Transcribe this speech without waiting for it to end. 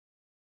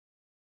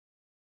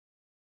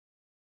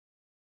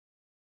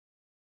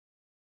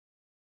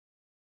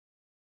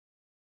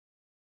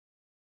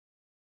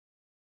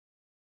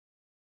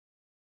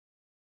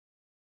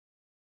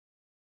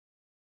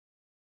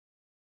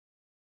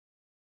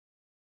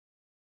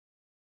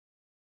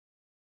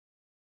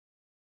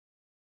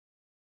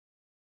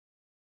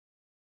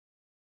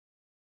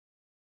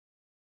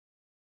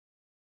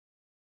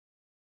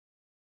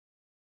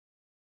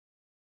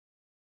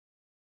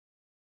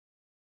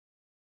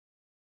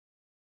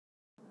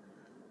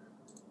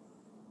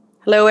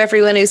Hello,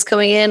 everyone who's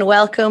coming in.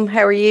 Welcome.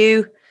 How are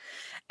you?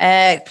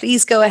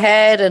 Please go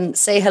ahead and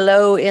say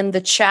hello in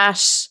the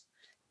chat.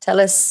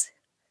 Tell us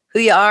who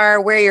you are,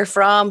 where you're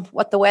from,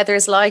 what the weather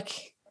is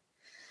like.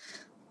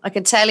 I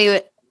can tell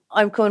you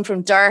I'm coming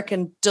from dark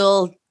and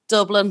dull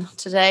Dublin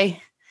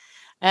today.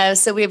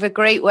 So we have a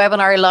great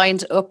webinar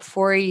lined up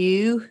for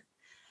you.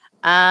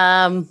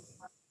 We'll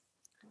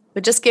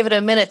just give it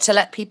a minute to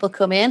let people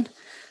come in.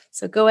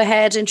 So go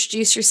ahead,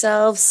 introduce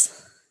yourselves.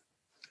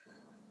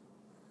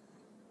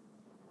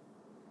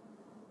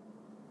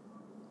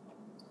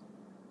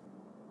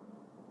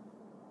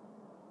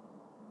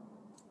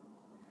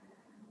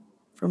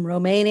 From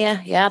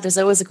Romania. Yeah, there's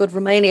always a good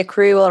Romania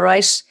crew, all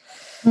right.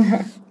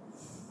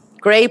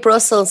 Grey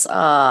Brussels.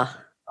 What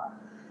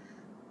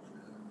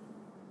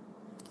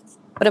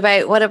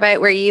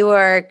about where you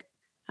are,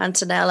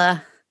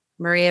 Antonella?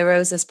 Maria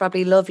Rosa? Is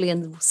probably lovely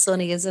and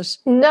sunny, is it?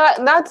 No,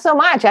 not so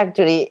much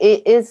actually.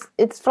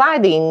 It's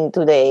flooding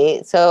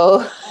today,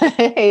 so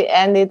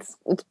and it's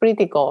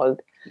pretty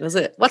cold. Was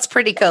it? What's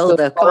pretty cold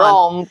though?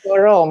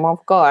 For Rome,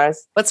 of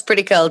course. What's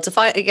pretty cold?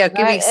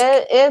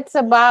 It's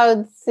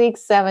about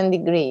 6-7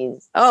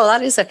 degrees. Oh,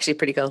 that is actually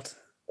pretty cold.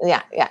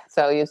 Yeah.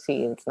 So you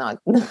see, it's not.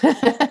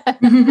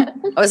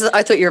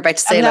 I thought you were about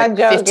to say like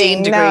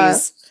 15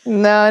 degrees.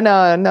 No.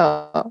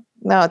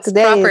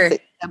 Today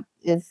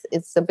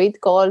it's a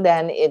bit cold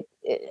and it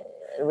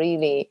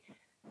really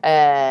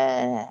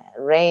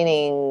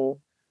raining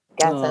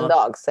cats and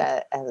dogs,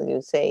 as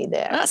you say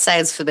there. That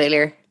sounds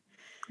familiar.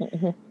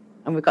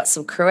 And we've got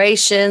some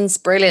Croatians.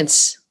 Brilliant.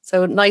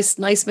 So nice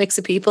mix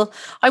of people.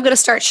 I'm going to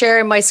start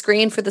sharing my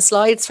screen for the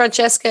slides,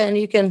 Francesca, and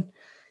you can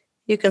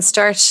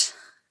start.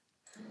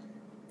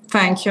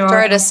 Thank you.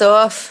 Start us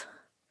off.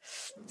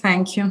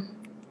 Thank you.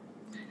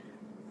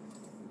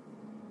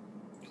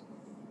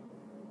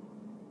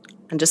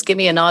 And just give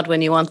me a nod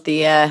when you want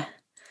the...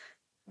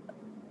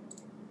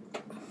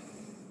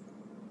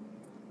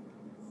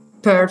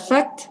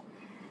 Perfect.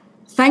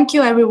 Thank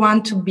you,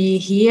 everyone, to be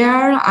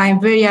here. I'm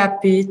very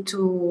happy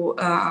to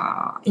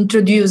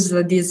introduce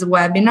this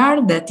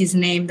webinar that is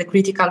named The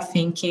Critical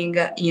Thinking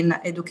in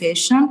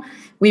Education.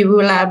 We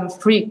will have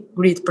 3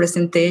 great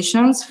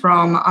presentations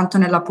from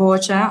Antonella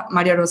Poce,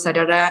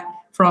 Rosaria Re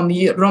from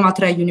Roma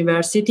Tre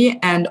University,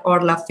 and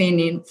Orla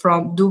Feeney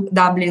from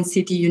Dublin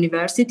City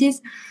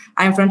Universities.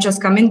 I'm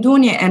Francesa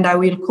Amenduni, and I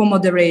will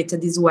co-moderate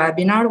this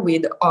webinar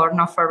with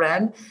Orna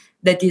Farrell.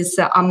 That is,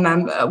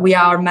 we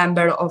are a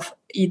member of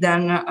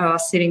Eden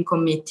Steering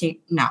Committee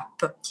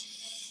NAP.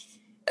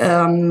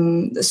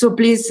 So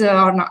please,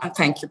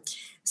 thank you.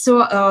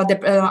 So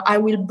I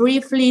will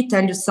briefly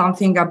tell you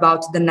something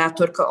about the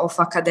network of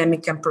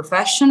academic and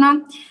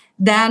professional.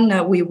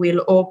 Then we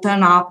will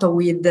open up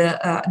with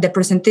the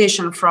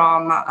presentation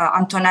from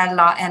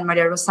Antonella and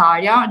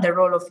Rosaria, the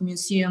role of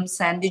museums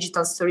and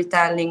digital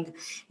storytelling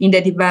in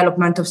the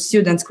development of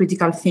students'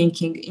 critical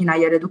thinking in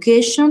higher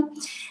education.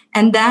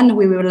 And then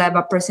we will have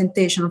a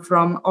presentation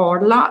from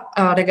Orla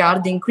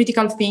regarding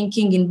critical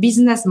thinking in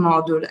business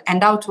model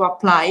and how to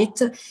apply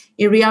it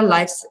in real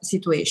life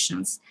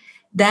situations.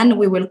 Then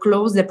we will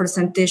close the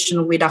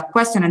presentation with a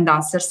question and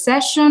answer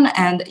session.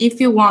 And if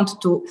you want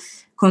to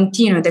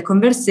continue the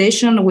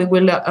conversation, we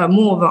will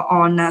move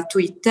on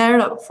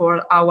Twitter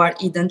for our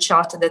Eden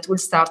chat that will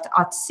start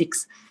at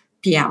 6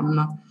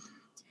 p.m.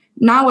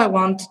 Now I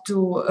want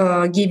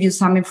to give you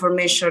some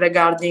information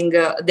regarding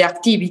the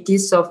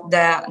activities of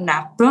the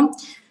NAP.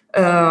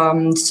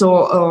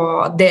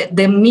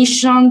 The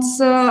mission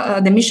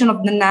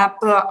of the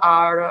NAP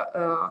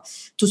are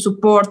to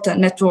support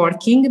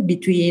networking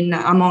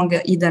among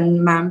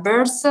Eden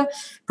members,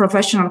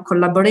 professional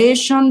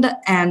collaboration,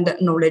 and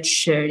knowledge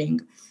sharing.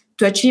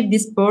 To achieve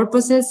these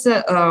purposes,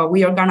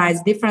 we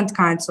organize different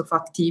kinds of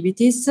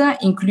activities,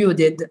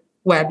 included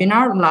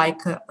webinar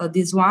like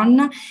this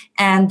one,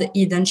 and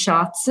Eden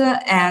chats,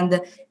 and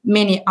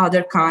many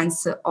other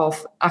kinds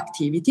of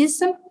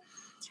activities.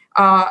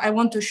 I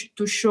want to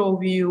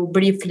show you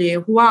briefly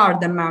who are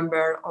the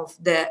members of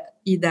the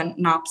Eden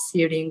NAP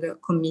Steering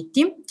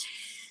Committee.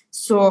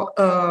 So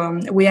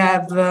we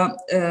have Vlad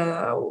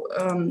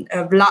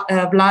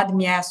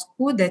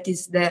Miescu, that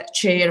is the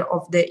chair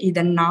of the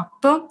Eden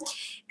NAP,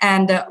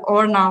 and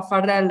Orna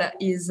Farrell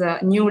is the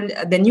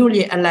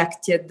newly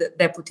elected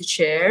deputy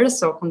chair.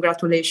 So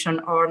congratulations,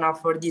 Orna,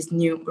 for this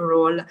new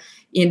role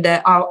in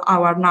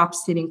our NAP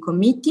Steering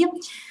Committee.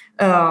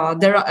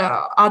 There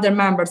are other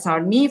members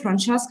are me,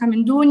 Francesa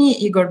Amenduni,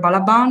 Igor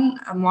Balaban,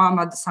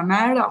 Mohammad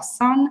Samer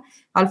Hassan,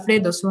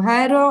 Alfredo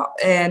Suhero,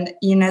 and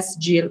Ines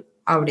Gil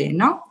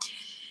Aurena.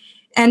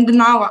 And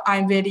now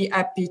I'm very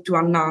happy to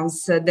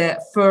announce the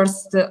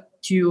first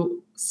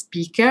 2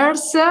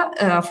 speakers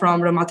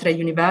from Roma Tre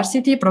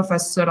University,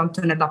 Professor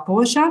Antonella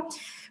Poce.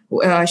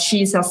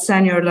 She is a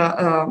senior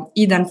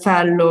Eden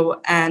Fellow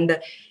and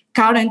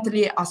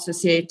currently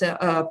Associate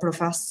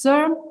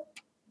Professor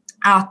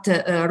at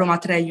Roma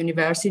Tre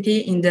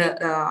University.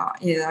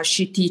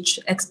 She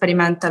teaches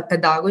experimental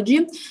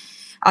pedagogy.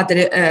 at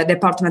the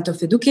Department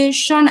of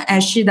Education,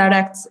 and she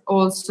directs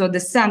also the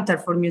Center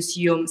for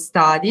Museum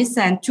Studies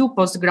and 2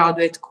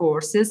 postgraduate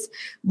courses,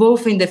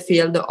 both in the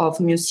field of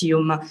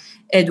museum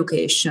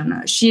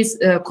education. She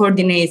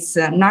coordinates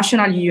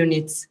national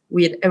units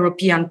with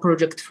European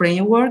project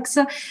frameworks,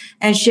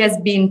 and she has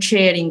been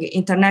chairing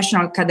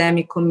international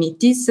academic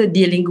committees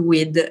dealing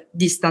with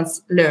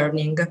distance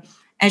learning.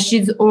 And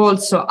she's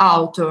also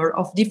author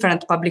of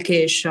different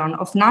publications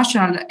of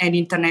national and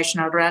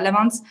international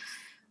relevance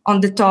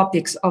on the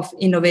topics of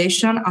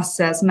innovation,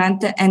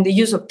 assessment, and the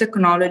use of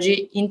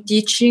technology in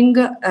teaching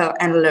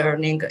and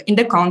learning in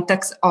the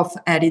context of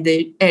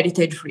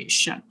heritage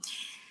vision.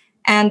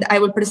 And I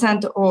will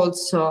present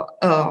also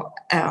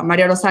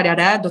Maria Rosaria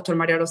Re, Dr.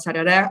 Maria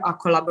Rosaria Re, a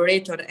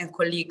collaborator and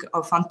colleague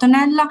of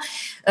Antonella.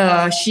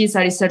 She's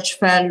a research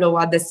fellow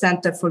at the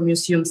Center for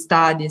Museum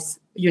Studies,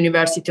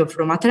 University of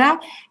Roma Tre,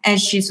 and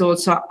she's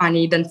also an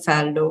Eden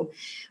Fellow.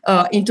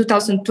 In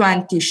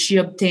 2020, she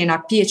obtained a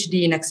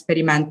PhD in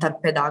experimental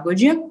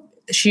pedagogy.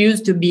 She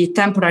used to be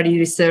temporary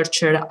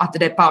researcher at the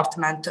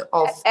Department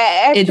of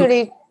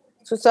Actually,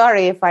 so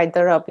sorry if I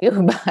interrupt you,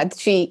 but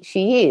she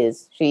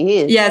is.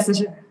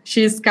 Yes,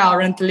 she's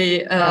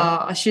currently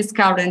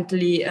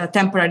a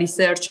temporary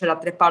researcher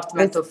at the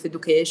Department of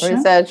Education.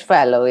 Research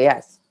fellow,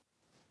 yes.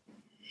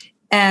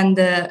 And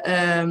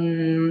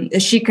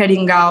she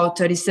carrying out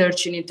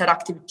research in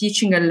interactive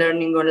teaching and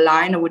learning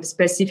online with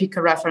specific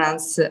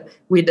reference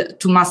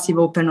to massive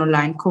open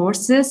online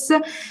courses.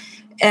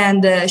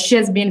 And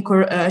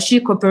she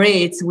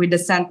cooperates with the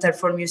Center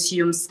for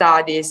Museum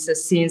Studies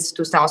since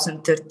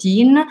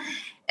 2013.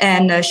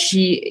 And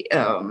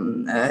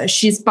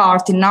she's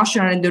part in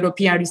national and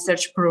European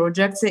research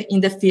projects in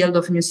the field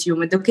of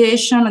museum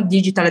education,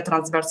 digital and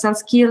transversal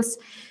skills,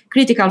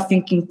 critical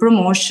thinking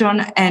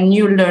promotion, and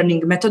new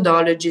learning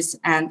methodologies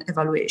and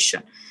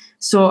evaluation.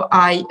 So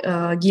I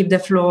give the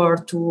floor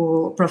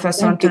to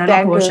Professor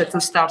Antonella Poce to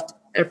start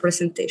her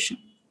presentation.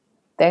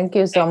 Thank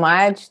you so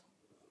much.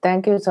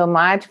 Thank you so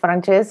much,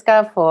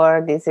 Francesca,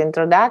 for this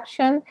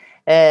introduction.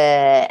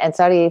 And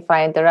sorry if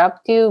I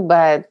interrupt you,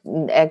 but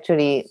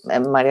actually,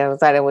 Maria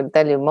Rosaria will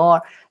tell you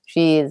more.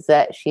 She is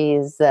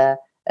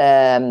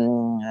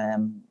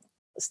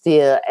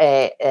still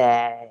a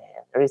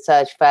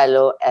research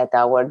fellow at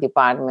our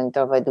Department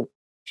of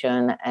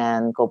Education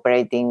and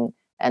cooperating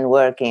and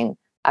working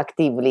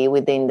actively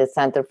within the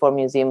Center for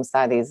Museum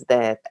Studies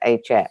that I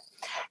chair.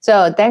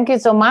 So thank you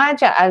so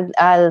much.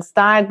 I'll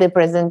start the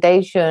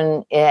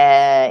presentation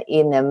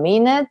in a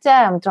minute.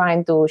 I'm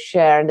trying to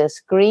share the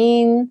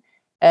screen.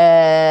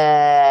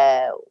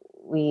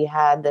 We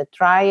had the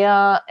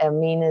trial a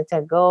minute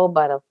ago,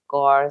 but of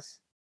course,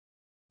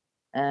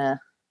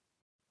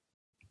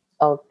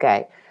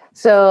 okay.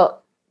 So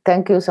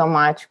thank you so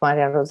much,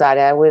 Maria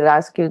Rosaria. I will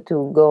ask you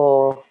to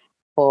go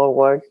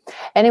forward.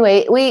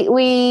 Anyway,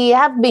 we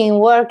have been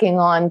working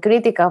on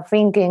critical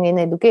thinking in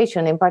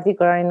education, in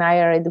particular in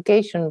higher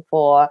education,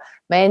 for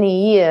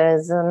many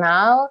years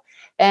now.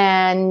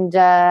 And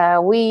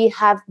we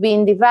have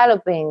been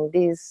developing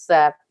this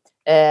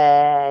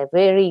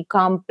very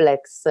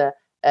complex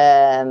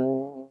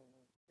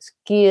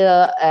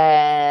skill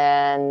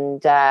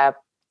and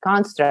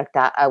construct,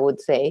 I would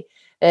say,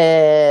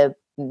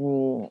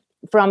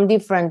 from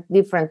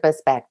different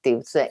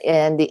perspectives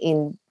and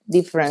in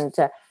different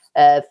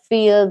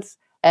fields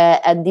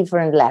at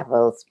different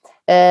levels.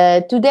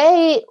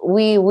 Today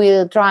we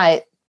will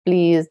try,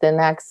 please, the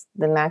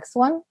next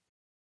one.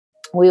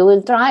 We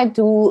will try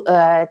to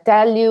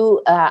tell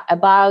you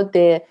about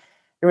the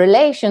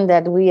relation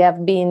that we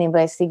have been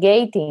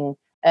investigating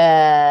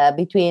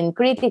between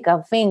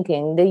critical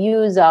thinking, the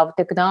use of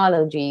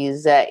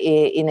technologies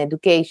in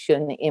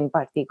education in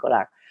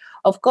particular.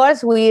 Of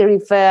course, we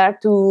refer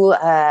to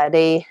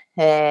the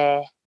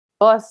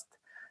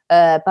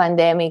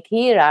post-pandemic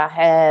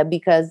era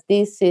because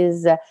this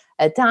is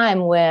a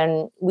time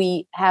when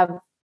we have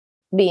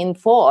been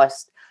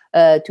forced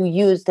to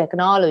use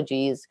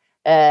technologies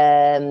at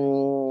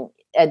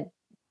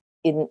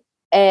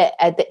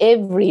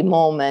every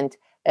moment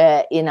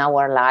in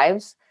our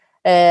lives.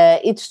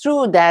 It's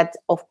true that,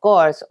 of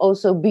course,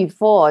 also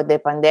before the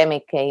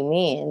pandemic came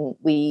in,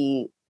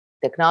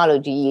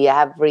 technology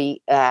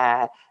every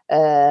time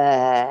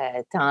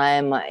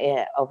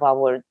of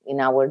in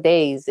our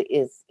days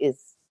is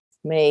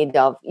made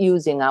of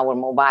using our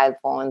mobile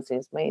phones,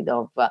 is made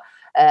of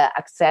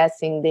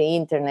accessing the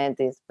internet,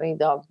 is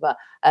made of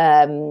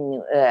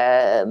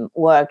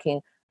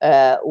working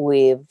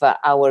with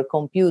our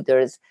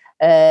computers.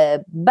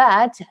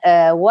 But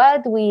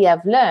what we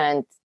have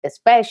learned,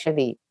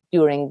 especially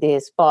during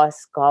this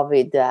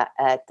post-COVID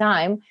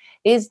time,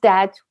 is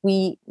that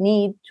we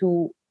need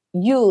to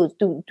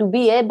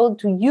be able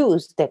to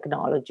use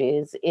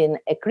technologies in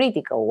a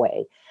critical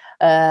way.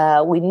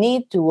 We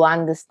need to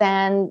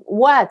understand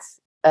what's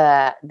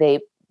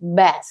the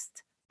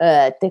best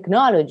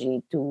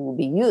technology to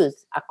be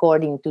used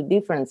according to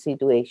different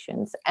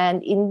situations.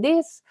 And in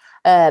this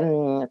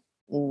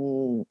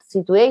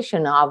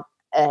situation of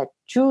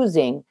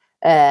choosing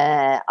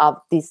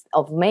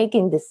of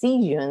making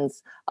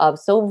decisions, of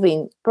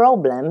solving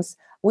problems,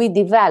 we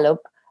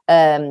develop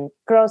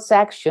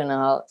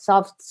cross-sectional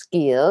soft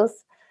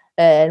skills,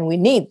 and we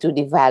need to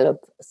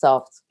develop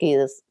soft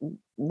skills,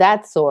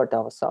 that sort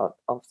of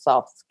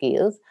soft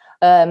skills,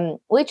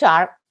 which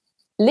are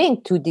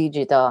linked to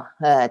digital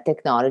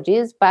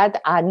technologies,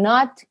 but are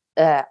not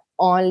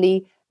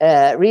only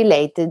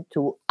related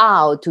to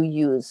how to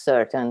use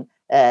certain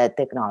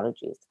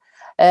technologies.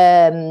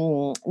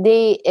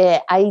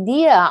 The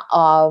idea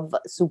of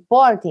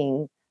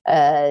supporting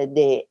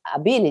the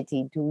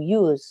ability to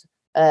use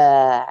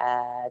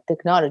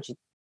technologies,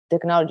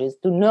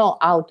 to know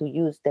how to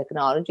use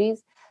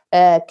technologies,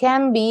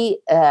 can be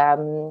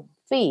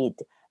fed,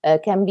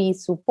 can be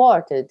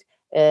supported,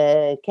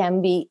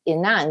 can be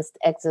enhanced,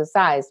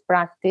 exercised,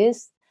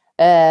 practiced,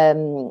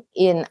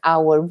 in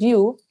our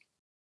view,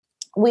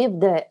 with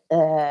the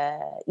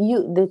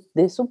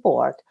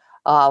support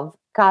of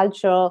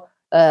cultural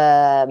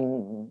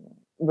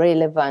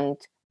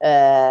relevant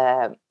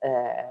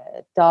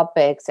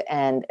topics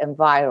and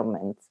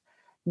environments.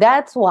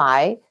 That's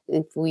why,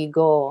 if we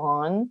go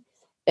on,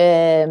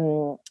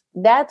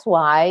 that's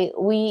why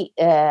we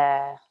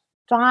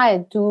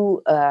try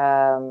to,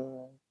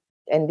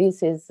 and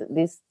this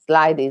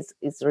slide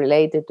is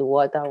related to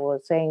what I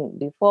was saying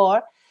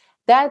before.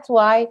 That's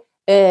why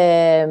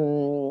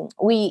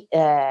we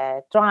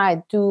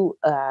try to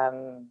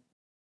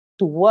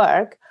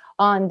work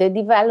on the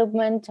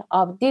development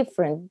of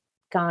different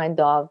kind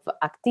of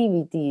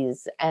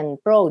activities and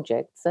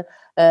projects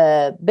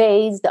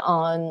based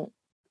on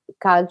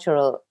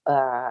cultural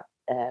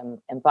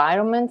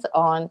environments,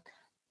 on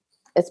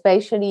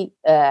especially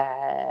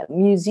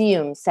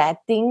museum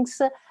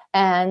settings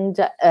and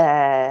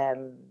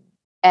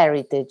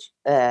heritage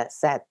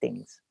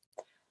settings.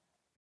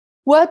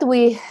 What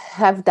we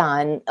have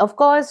done, of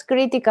course,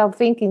 critical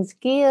thinking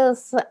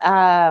skills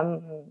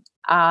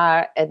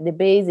are at the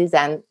basis,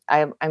 and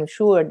I'm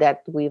sure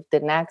that with the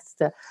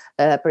next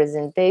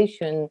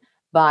presentation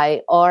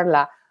by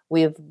Orla,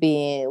 we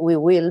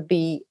will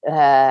be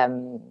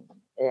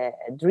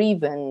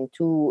driven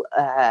to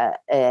a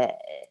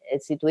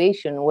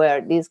situation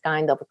where these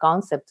kind of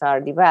concepts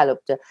are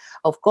developed.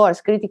 Of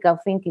course, critical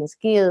thinking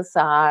skills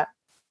are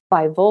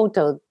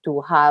pivotal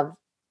to have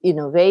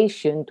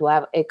innovation, to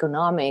have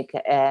economic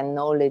and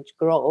knowledge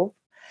growth.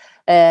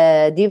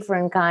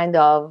 Different kind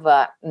of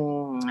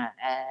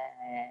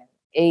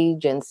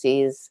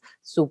agencies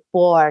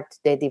support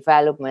the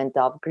development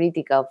of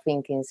critical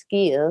thinking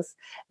skills.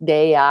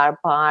 They are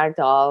part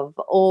of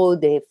all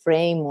the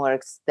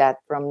frameworks that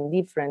from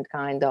different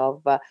kind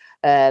of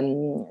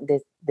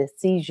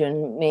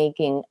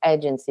decision-making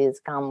agencies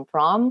come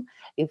from.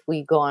 If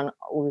we go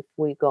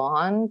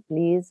on,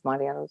 please,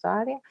 Maria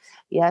Rosaria.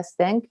 Yes,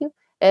 thank you.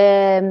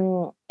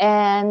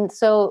 And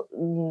so,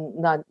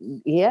 not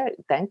here,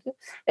 thank you.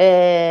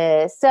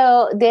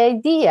 So the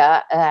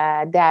idea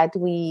that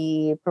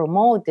we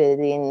promoted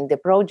in the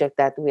project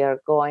that we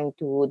are going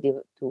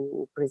to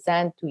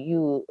present to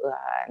you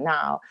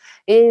now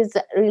is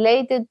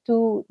related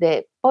to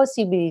the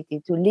possibility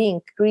to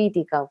link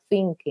critical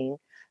thinking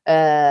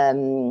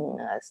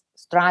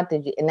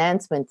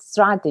enhancement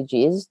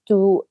strategies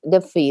to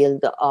the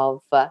field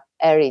of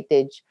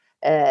heritage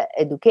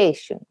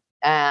education.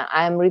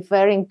 I'm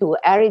referring to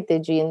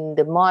heritage in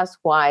the most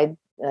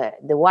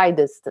the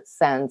widest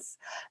sense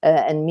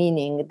and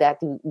meaning that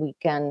we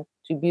can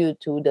attribute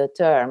to the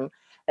term,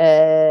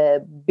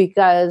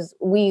 because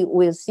we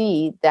will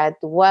see that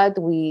what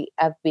we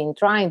have been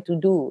trying to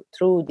do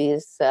through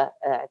this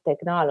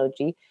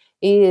technology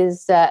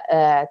is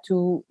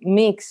to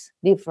mix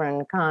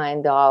different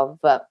kind of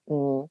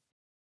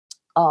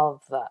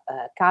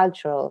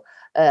cultural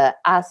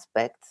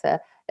aspects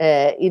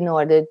in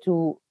order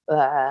to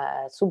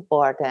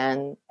support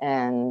and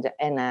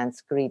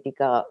enhance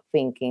critical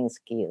thinking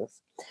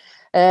skills.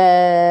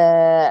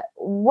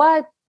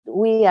 What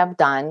we have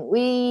done,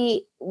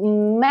 we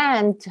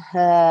meant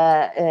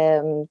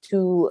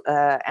to,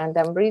 and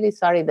I'm really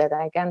sorry that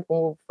I can't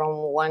move from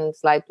one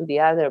slide to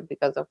the other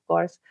because, of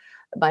course,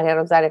 Maria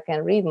Rosaria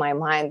can read my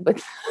mind,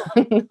 but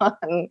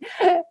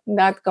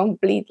not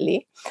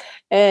completely.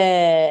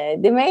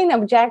 The main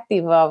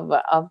objective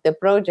of the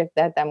project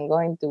that I'm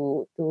going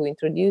to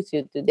introduce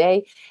you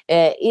today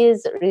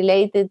is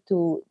related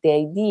to the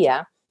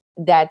idea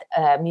that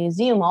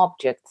museum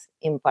objects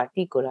in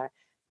particular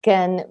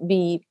can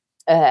be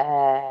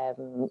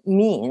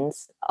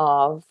means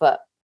of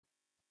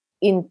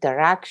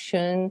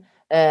interaction,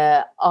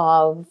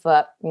 of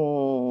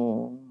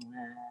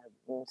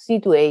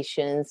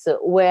situations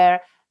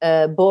where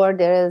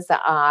borders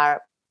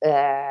are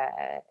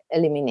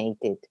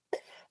eliminated.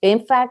 In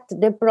fact,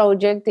 the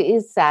project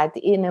is set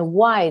in a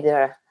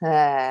wider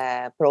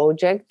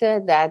project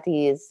that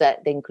is the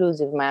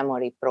Inclusive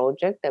Memory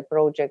Project, a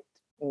project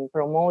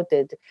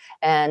promoted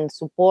and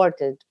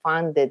supported,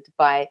 funded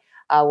by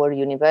our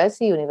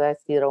University of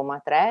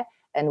Roma Tre,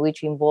 and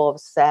which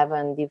involves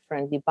 7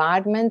 different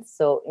departments.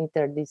 So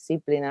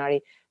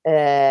interdisciplinary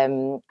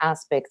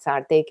aspects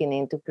are taken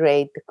into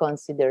great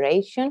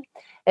consideration.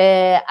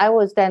 I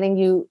was telling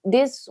you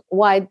this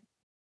wide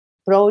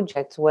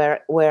project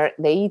where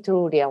the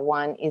Etruria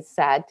one is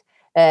set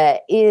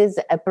is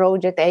a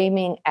project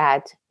aiming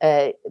at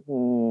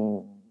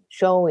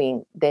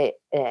showing the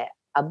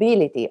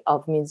ability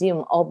of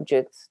museum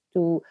objects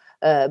to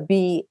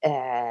be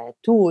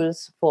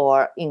tools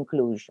for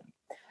inclusion.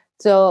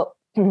 So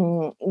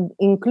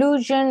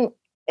inclusion,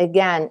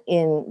 again,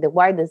 in the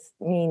widest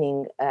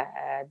meaning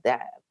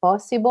that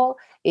possible,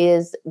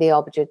 is the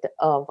object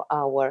of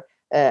our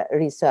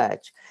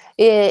research.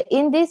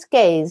 In this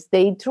case,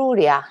 the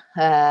Etruria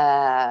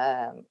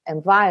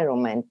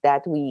environment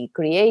that we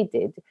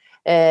created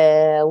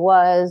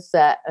was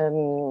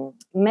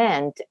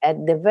meant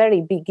at the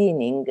very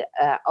beginning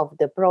of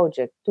the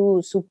project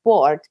to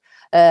support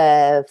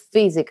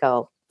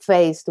physical,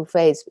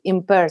 face-to-face,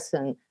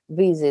 in-person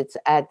visits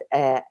at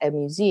a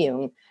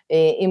museum,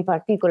 in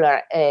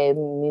particular a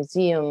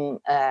museum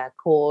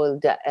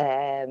called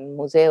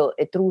Museo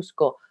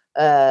Etrusco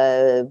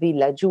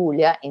Villa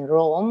Giulia in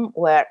Rome,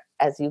 where,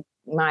 as you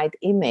might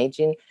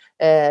imagine,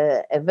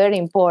 a very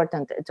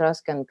important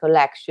Etruscan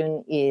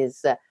collection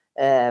is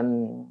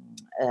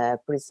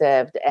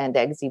preserved and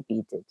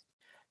exhibited.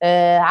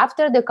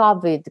 After the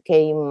COVID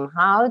came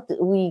out,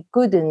 we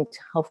couldn't,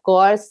 of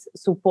course,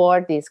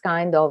 support this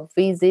kind of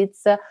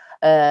visits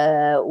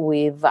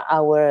with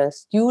our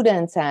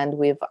students and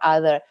with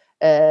other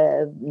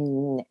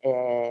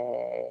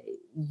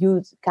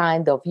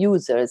kind of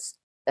users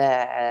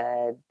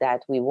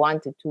that we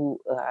wanted to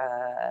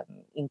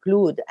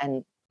include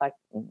and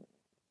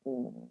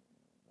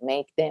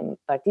make them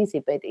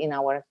participate in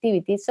our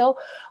activities. So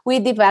we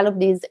developed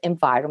this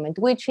environment,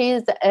 which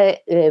is a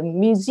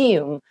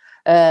museum,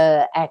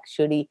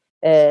 actually,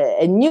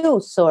 a new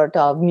sort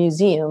of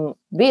museum,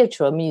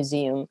 virtual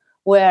museum,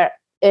 where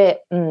a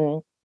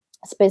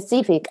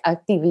specific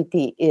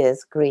activity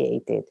is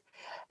created.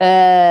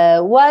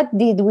 What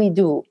did we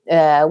do?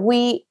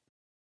 We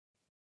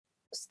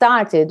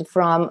started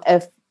from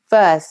a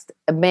first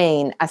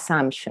main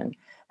assumption,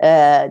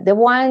 the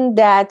one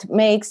that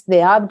makes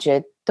the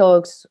object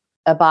talks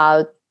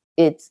about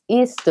its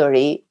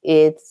history,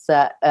 its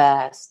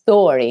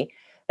story,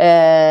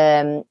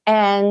 and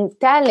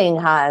telling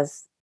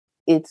us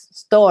its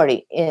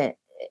story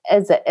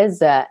as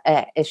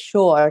a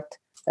short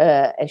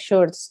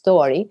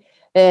story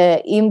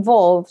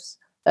involves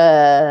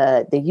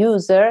the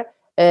user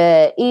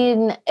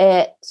in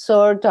a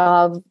sort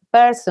of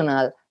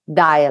personal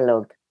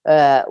dialogue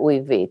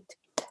with it.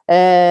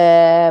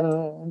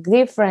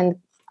 Different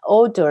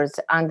authors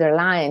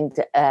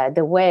underlined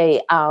the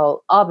way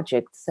our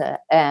objects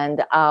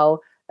and our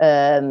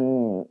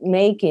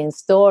making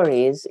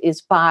stories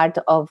is part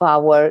of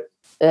our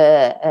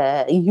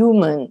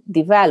human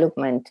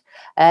development.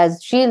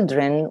 As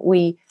children,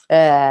 we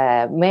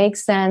make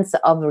sense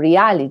of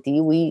reality.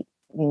 We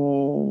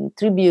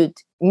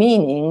tribute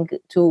meaning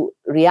to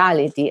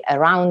reality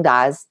around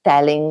us,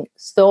 telling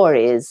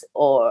stories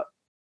or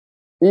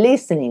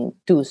listening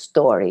to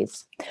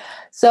stories.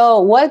 So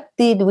what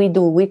did we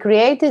do? We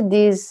created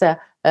this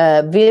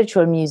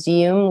virtual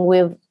museum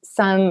with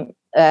some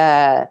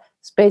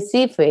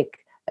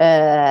specific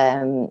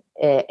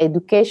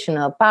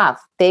educational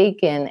path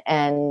taken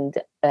and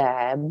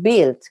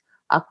built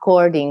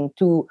according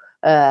to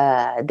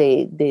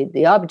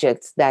the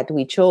objects that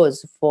we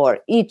chose for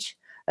each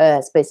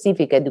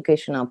specific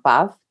educational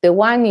path. The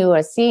one you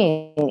are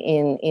seeing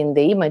in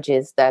the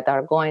images that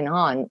are going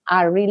on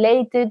are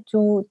related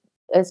to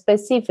a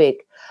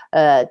specific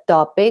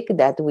topic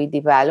that we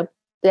developed,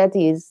 that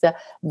is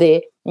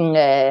the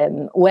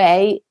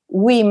way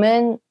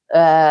women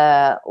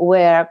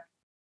were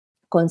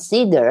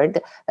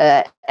considered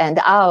and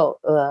how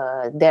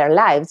their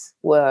lives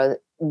were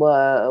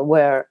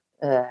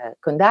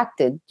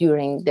conducted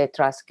during the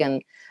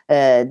Etruscan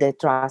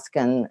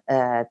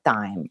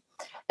time.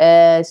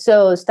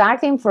 So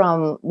starting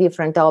from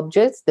different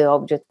objects, the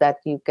objects that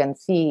you can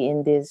see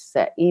in this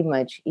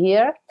image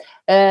here,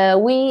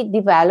 we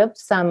developed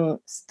some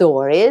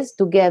stories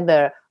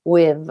together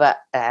with,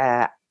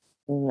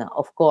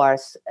 of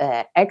course,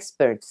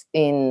 experts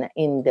in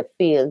the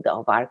field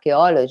of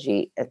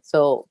archaeology, and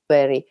so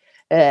very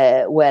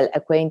well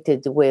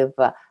acquainted with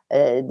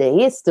the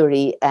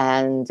history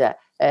and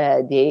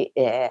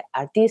the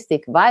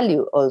artistic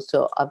value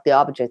also of the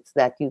objects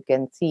that you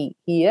can see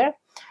here.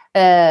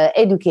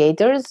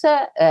 Educators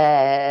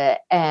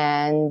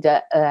and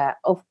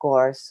of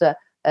course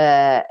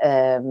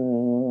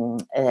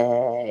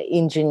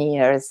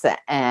engineers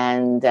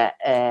and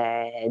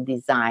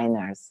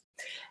designers.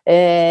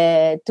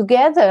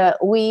 Together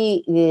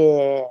we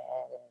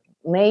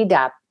made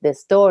up the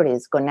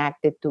stories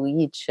connected to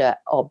each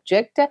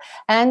object,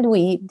 and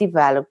we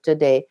developed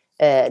the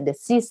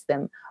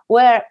system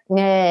where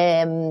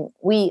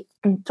we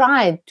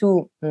tried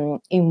to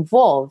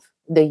involve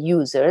the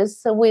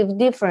users with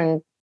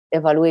different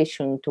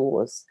evaluation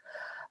tools.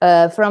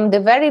 From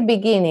the very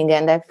beginning,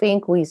 and I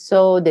think we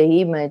saw the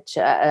image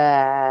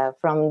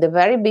from the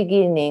very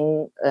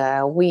beginning,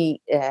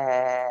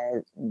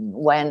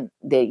 when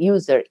the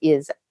user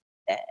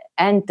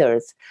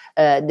enters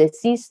the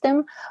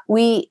system,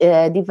 we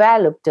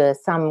developed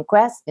some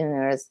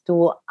questionnaires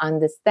to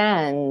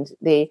understand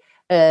the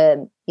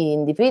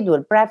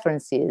individual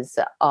preferences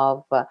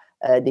of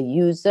the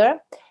user.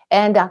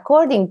 And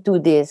according to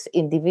these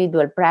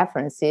individual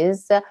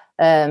preferences,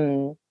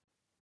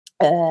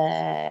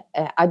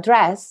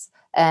 address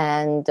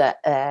and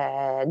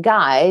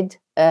guide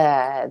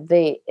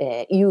the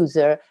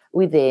user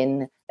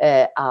within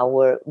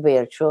our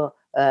virtual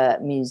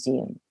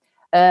museum.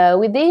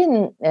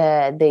 Within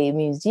the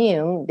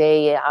museum,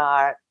 the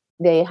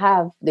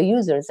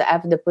users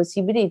have the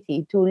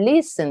possibility to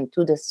listen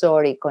to the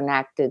story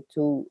connected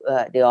to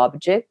the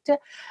object.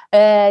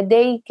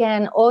 They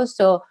can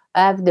also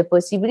have the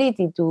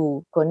possibility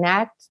to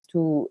connect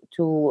to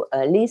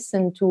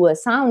listen to a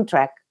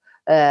soundtrack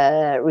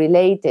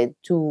related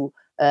to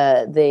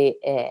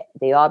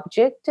the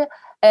object,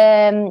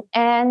 and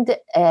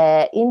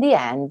in the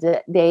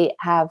end, they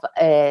have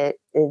a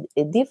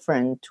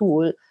different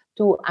tool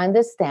to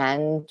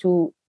understand,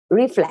 to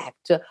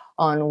reflect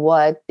on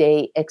what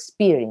they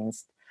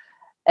experienced.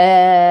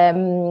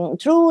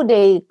 Through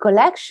the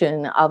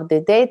collection of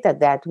the data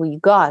that we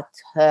got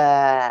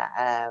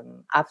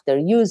after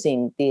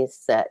using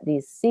this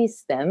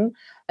system,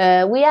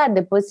 we had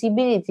the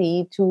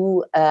possibility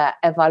to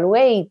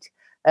evaluate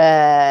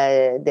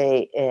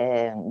the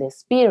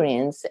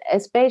experience,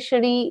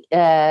 especially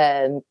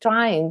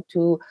trying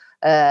to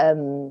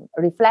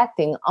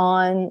reflecting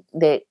on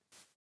the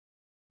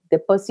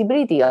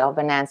possibility of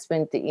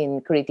enhancement in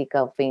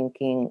critical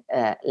thinking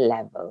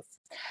levels.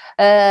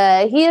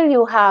 Here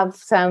you have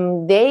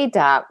some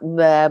data,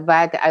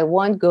 but I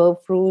won't go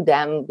through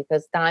them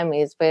because time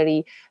is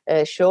very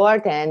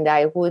short, and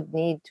I would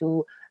need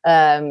to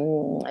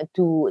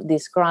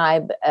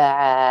describe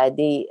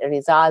the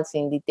results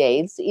in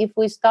details. If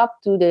we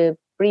stop to the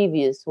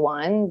previous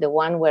one, the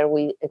one where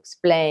we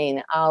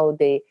explain how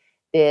the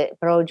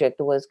project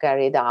was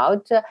carried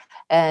out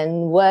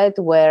and what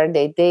were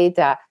the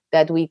data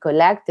that we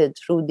collected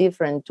through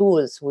different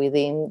tools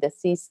within the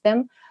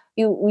system,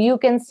 you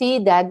can see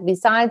that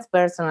besides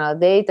personal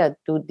data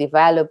to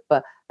develop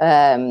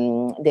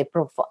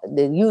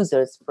the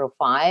user's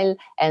profile,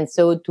 and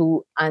so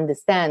to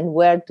understand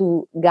where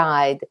to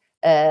guide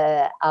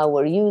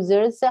our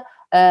users,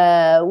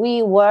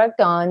 we worked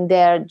on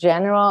their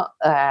general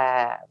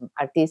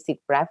artistic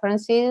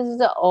preferences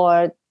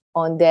or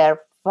on their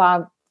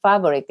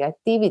favorite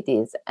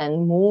activities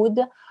and mood,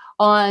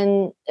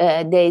 on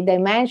the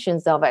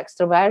dimensions of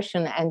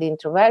extroversion and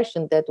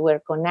introversion that were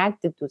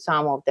connected to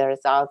some of the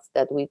results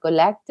that we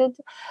collected,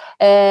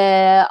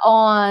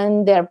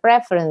 on their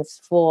preference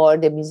for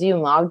the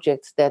museum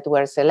objects that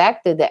were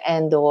selected,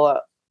 and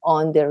or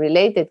on the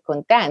related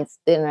contents,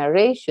 the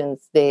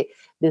narrations, the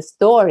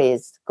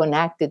stories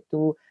connected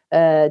to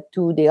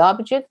the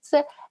objects,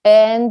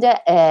 and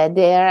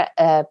their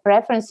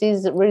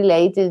preferences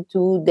related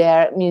to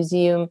their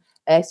museum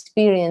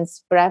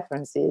experience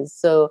preferences,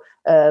 so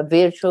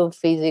virtual,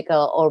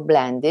 physical, or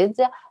blended.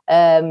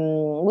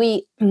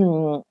 We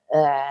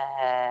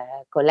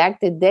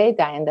collected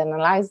data and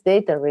analyzed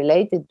data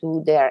related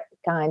to their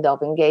kind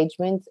of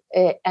engagement,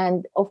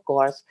 and of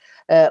course,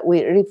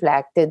 we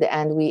reflected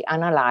and we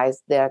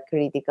analyzed their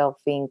critical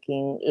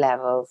thinking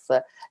levels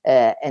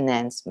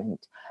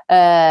enhancement.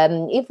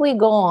 If we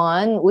go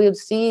on, we'll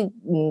see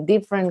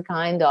different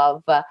kind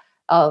of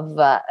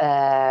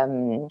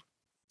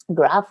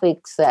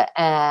graphics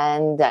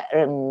and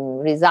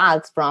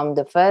results from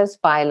the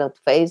first pilot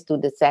phase to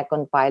the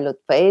second pilot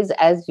phase.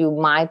 As you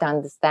might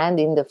understand,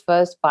 in the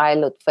first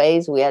pilot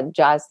phase, we had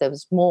just a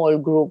small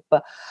group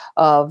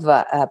of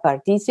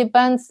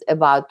participants,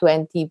 about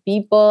 20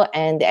 people,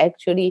 and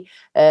actually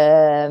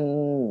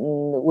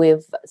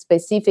with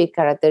specific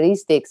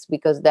characteristics,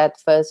 because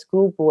that first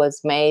group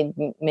was made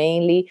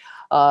mainly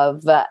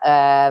of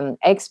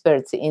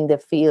experts in the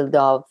field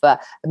of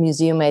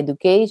museum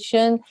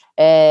education,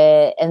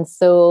 and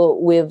so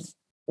with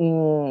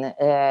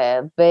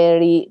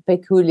very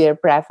peculiar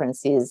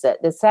preferences.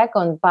 The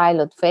second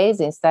pilot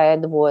phase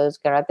instead was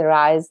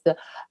characterized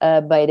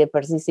by the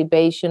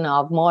participation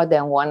of more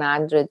than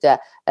 100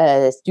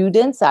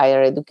 students,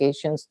 higher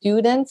education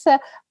students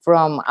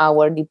from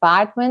our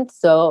department,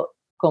 so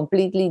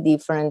completely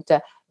different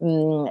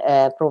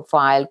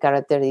profile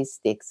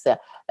characteristics.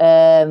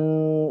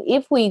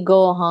 If we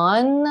go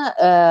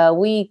on,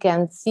 we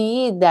can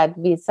see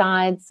that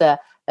besides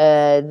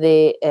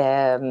the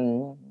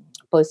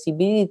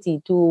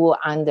possibility to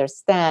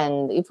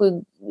understand,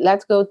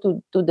 let's go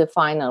to the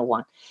final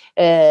one.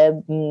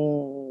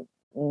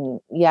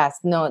 Yes,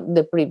 no,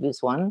 the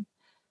previous one.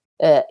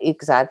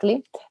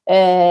 Exactly.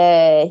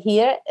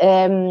 Here,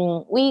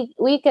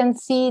 we can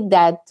see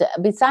that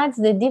besides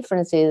the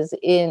differences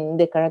in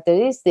the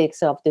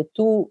characteristics of the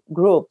two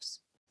groups,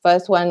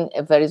 first one,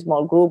 a very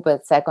small group,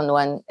 and second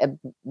one, a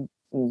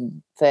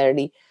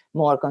fairly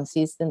more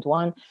consistent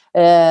one.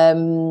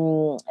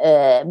 Besides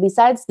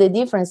the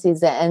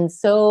differences, and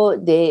so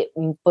the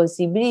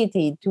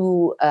possibility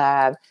to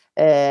highlight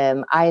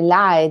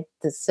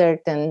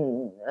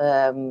certain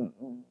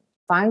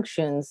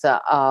functions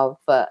of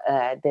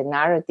the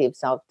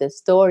narratives of the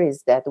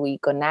stories that we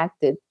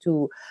connected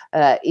to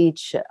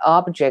each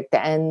object,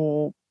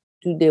 and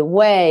to the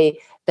way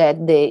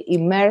that the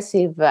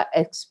immersive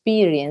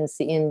experience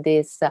in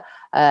this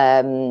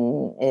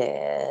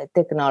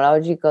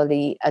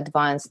technologically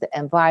advanced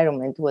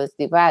environment was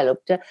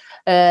developed,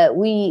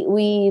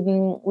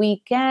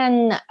 we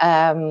can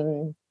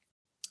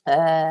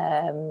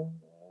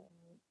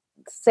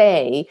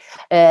say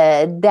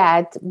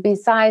that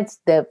besides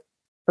the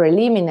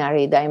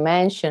preliminary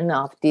dimension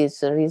of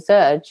this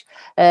research,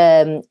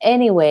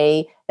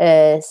 anyway,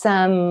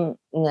 some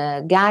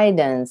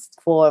guidance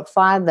for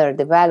further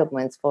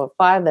developments, for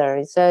further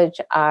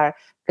research are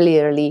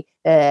clearly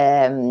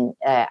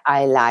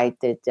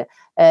highlighted.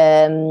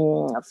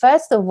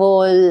 First of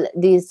all,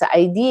 this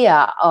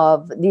idea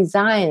of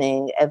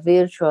designing a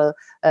virtual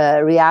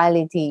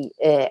reality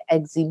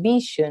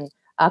exhibition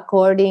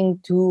according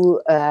to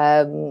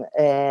a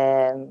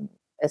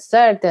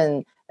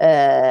certain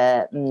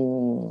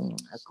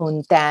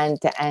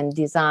content and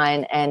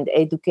design and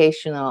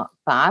educational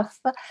path,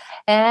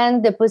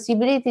 and the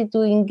possibility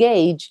to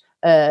engage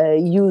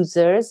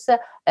users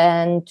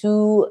and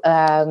to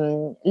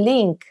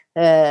link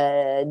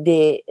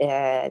the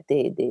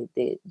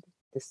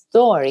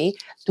story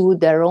to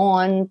their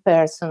own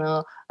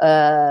personal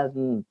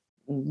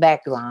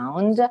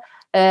background,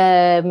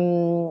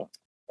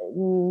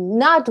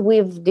 not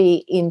with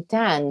the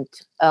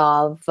intent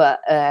of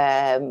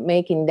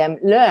making them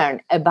learn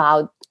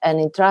about an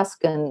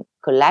Etruscan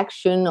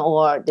collection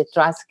or the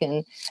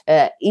Etruscan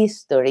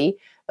history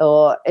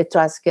or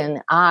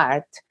Etruscan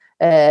art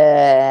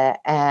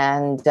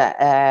and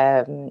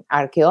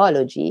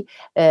archaeology,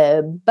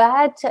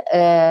 but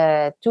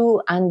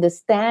to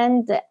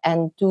understand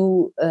and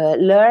to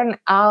learn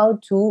how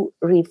to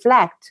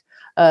reflect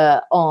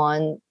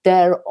on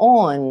their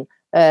own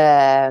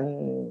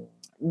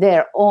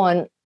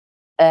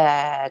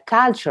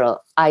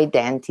cultural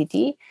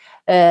identity,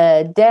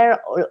 their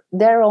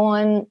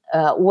own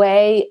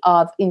way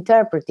of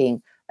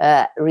interpreting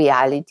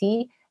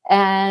reality,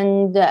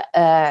 and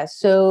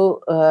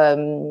so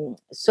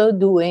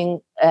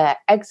doing,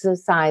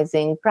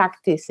 exercising,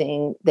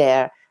 practicing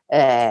their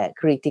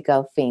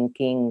critical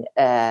thinking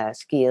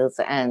skills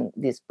and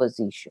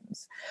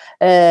dispositions.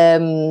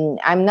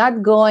 I'm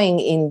not going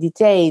in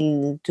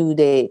detail to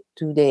the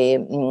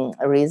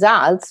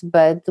results,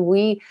 but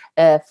we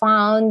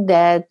found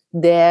that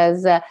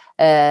there's a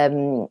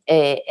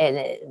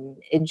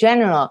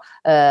general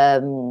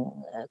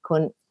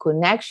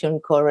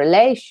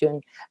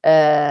correlation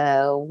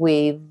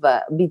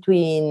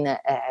between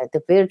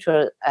the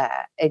virtual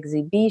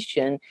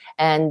exhibition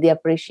and the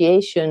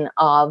appreciation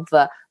of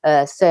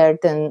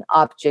certain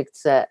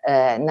objects'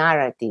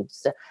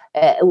 narratives,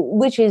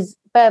 which is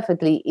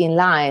perfectly in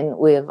line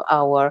with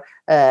our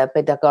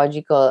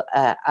pedagogical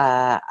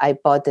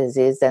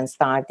hypothesis and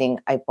starting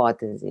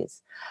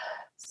hypothesis.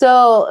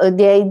 So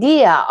the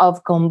idea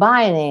of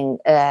combining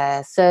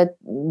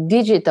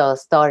digital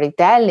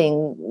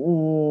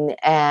storytelling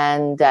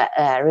and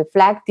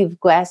reflective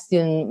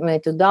question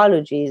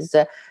methodologies,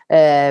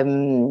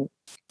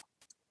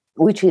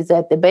 which is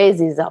at the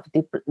basis of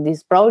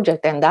this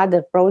project and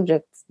other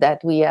projects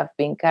that we have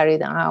been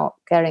carrying out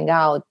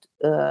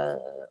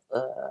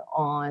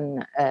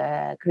on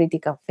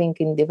critical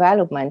thinking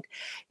development,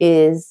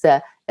 is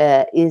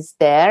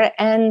there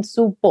and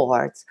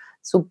supports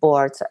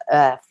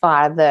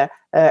further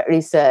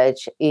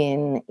research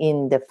in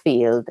the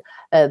field.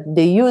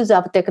 The use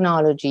of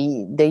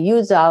technology, the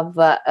use of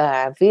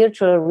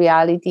virtual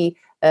reality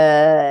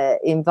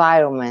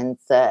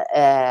environments,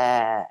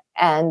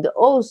 and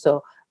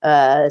also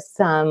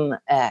some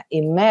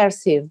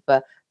immersive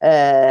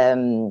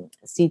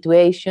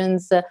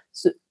situations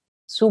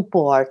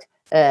support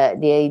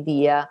the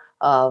idea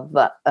of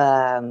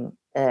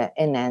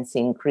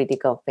enhancing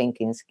critical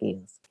thinking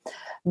skills.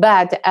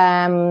 But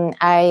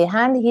I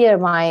hand here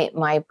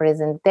my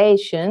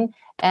presentation,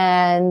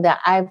 and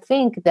I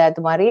think that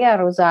Maria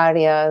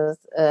Rosaria's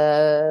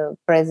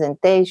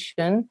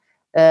presentation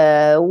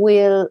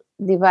will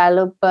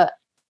develop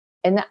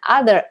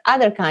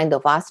other kind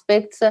of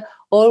aspects,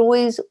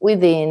 always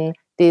within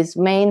this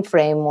main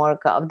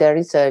framework of the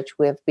research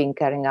we've been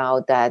carrying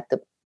out at the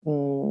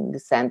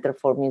Center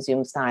for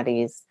Museum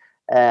Studies,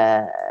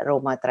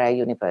 Roma Tre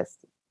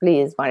University.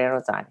 Please, Maria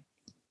Rosaria.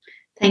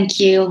 Thank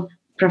you,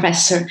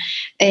 Professor.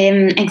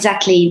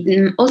 Exactly.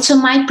 Also,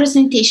 my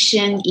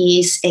presentation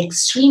is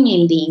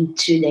extremely linked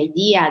to the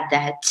idea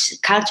that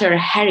cultural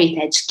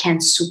heritage can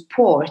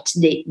support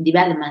the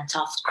development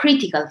of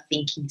critical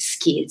thinking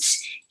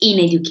skills in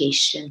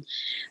education,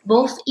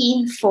 both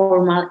in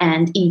formal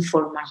and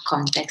informal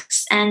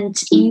contexts.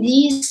 And in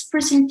this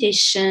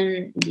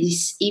presentation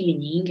this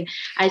evening,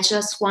 I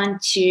just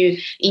want to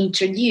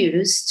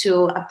introduce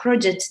to a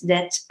project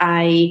that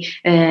I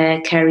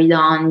carried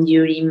on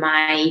during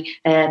my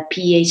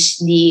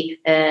PhD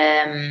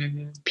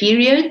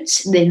period,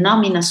 the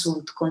Nomina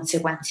Sunt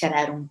Consequentia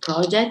Rerum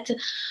project,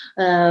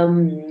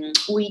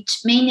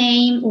 which main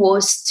aim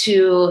was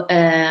to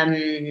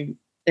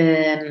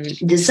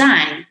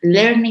design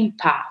learning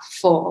path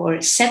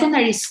for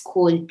secondary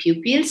school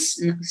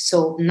pupils,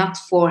 so not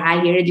for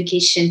higher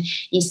education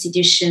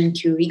institution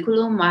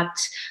curriculum, but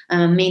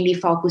mainly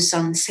focus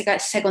on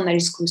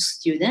secondary school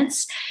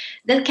students,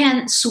 that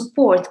can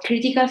support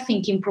critical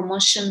thinking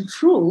promotion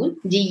through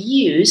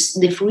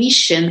the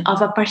fruition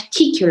of a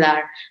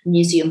particular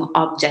museum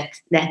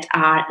object that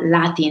are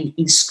Latin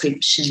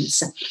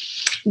inscriptions.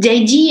 The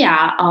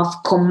idea of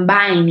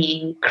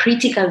combining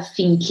critical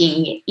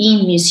thinking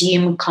in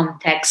museum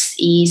context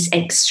is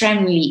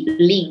extremely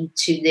linked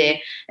to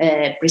the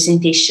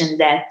presentation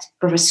that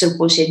Professor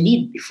Poce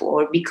did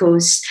before,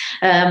 because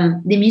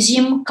the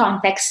museum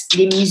context,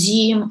 the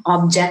museum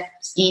objects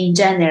in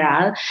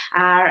general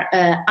are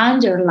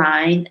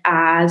underlined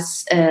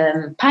as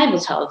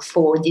pivotal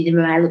for the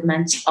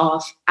development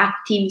of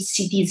active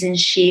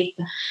citizenship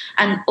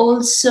and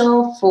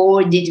also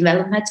for the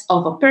development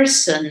of a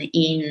person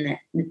in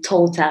the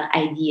total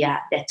idea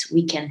that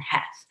we can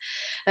have.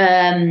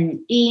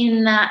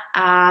 In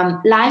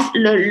life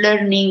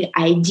learning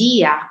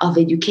idea of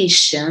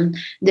education,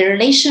 the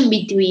relation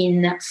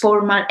between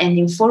formal and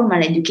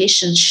informal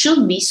education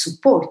should be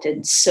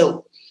supported.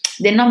 So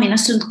the Nomina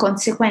Sunt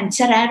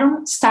Consequentia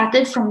Rerum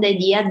started from the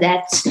idea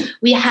that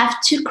we have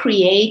to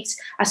create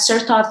a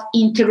sort of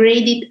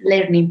integrated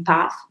learning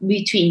path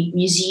between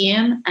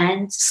museum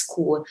and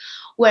school,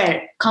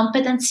 where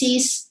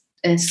competencies,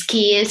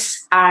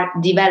 skills are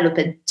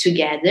developed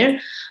together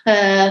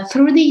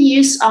through the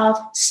use of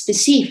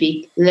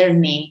specific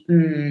learning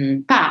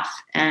path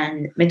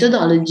and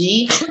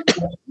methodology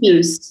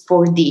used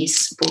for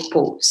this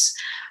purpose.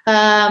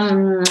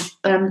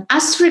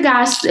 As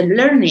regards the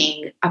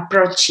learning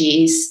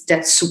approaches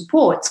that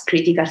support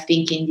critical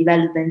thinking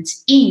development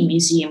in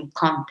museum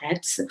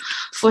contexts,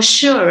 for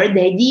sure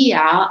the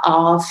idea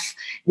of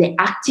the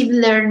active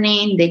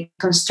learning, the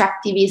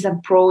constructivist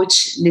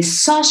approach, the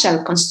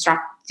social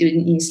constructivist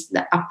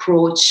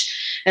approach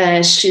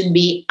should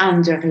be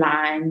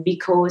underlined,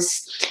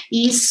 because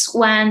it's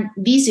when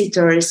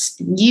visitors,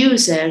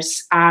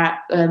 users are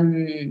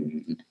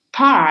an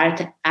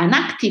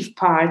active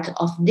part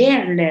of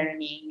their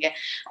learning.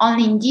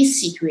 Only in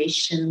this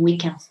situation we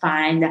can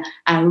find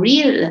a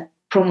real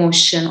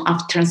promotion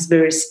of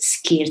transverse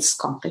skills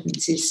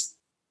competencies.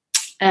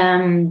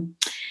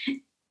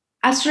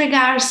 As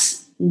regards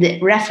the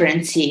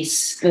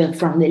references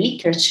from the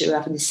literature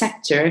of the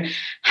sector,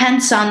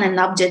 hands-on and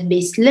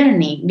object-based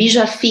learning,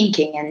 visual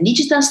thinking, and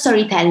digital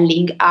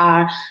storytelling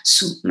are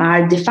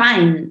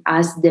defined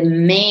as the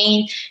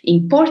main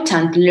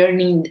important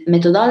learning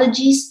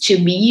methodologies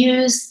to be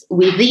used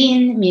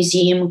within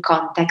museum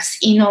context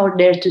in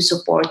order to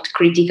support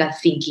critical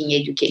thinking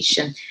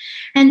education.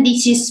 And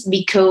this is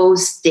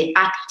because the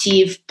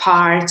active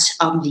part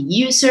of the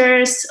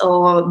users,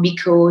 or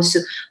because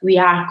we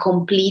are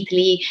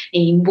completely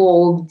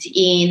involved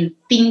in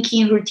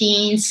thinking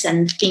routines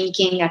and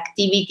thinking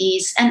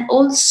activities, and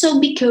also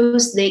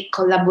because the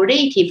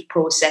collaborative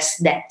process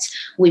that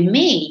we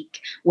make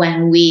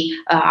when we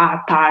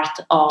are part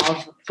of,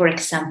 for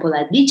example,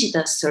 a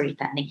digital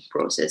storytelling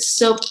process.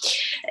 So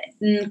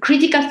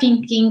critical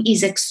thinking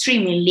is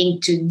extremely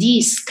linked to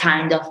this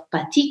kind of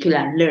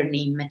particular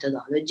learning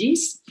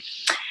methodologies.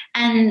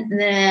 And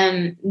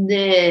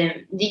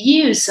the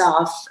use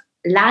of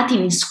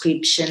Latin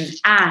inscription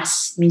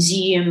as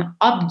museum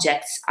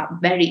objects, are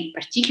very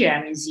particular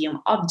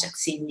museum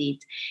objects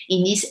indeed,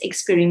 in these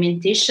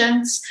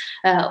experimentations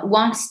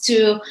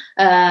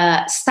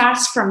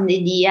starts from the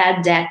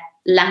idea that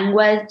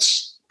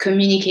language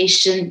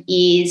communication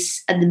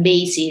is at the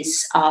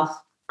basis of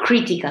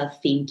critical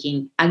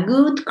thinking. A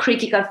good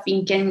critical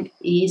thinking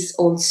is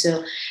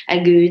also a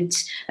good,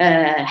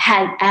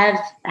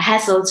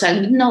 has also a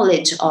good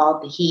knowledge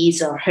of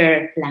his or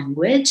her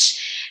language.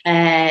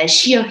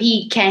 She or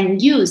he can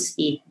use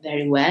it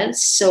very well.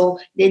 So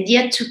the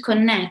idea to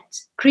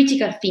connect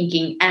critical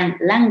thinking and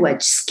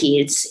language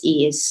skills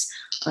is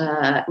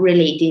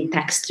related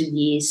thanks to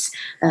this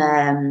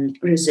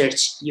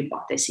research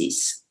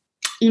hypothesis.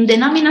 In the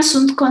Nomina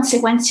Sunt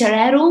Consequentia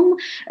Rerum,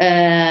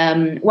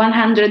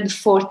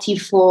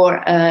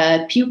 144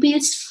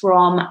 pupils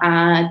from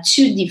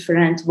 2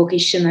 different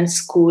vocational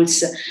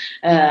schools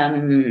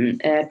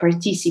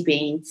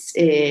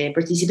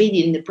participated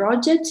in the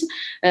project.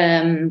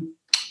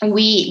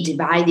 we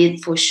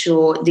divided for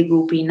sure the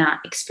group in an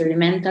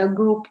experimental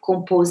group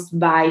composed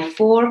by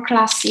 4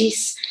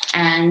 classes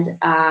and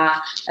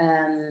a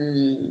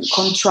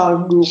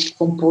control group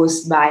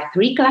composed by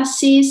 3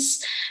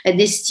 classes.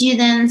 The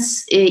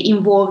students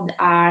involved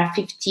are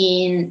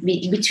between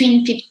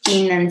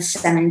 15 and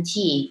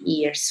 17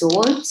 years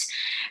old.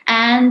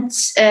 And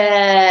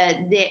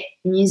the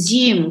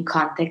museum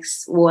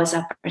context was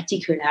a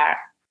particular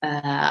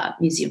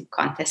museum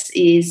context.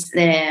 Is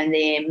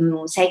the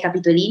Musei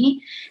Capitolini.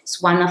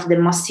 It's one of the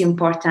most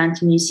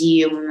important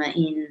museums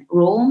in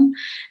Rome.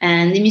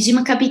 And the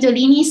Museum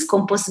Capitolini is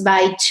composed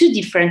by 2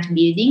 different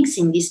buildings.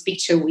 In this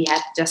picture, we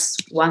have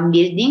just one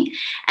building.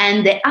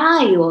 And the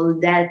aisle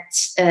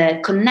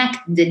that connects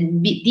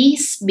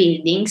these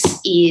buildings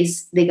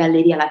is the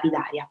Galleria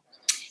Lapidaria.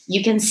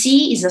 You can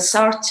see is a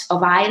sort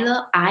of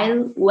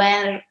aisle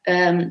where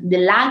the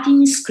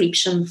Latin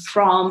inscription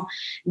from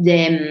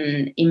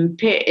the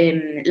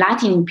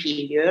Latin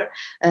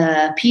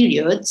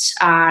periods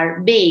are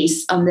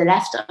based on the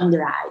left and the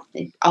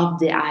right of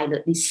the aisle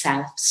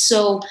itself.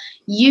 So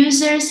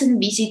users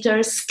and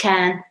visitors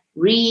can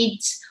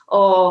read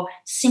or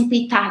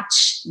simply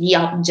touch the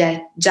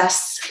object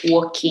just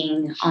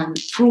walking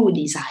through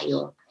this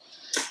aisle.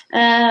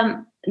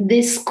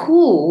 The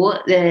school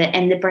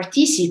and the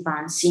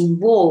participants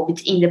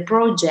involved in the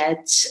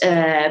project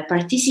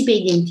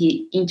participated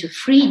into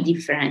 3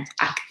 different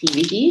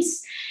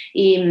activities.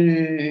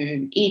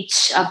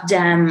 Each of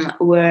them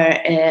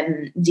were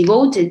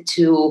devoted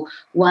to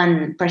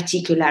one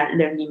particular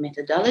learning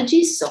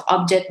methodology, so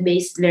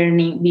object-based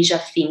learning, visual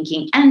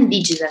thinking, and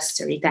digital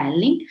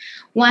storytelling.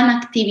 One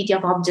activity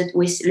of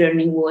object-based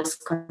learning was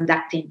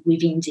conducted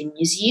within the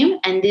museum,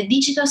 and the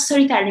digital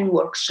storytelling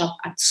workshop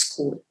at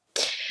school.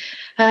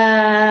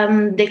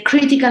 The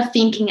critical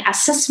thinking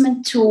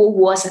assessment tool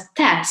was a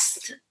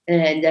test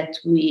that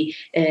we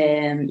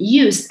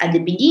used at the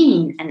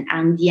beginning and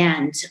at the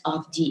end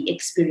of the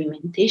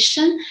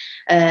experimentation.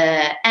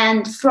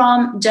 And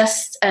from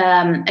just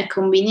a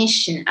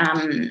combination,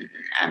 an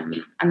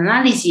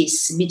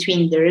analysis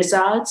between the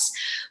results,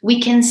 we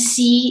can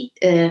see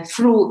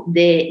through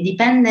the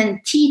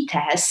dependent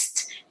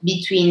t-test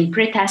between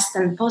pre-test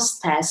and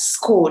post-test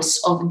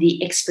scores of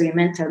the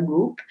experimental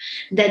group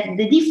that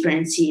the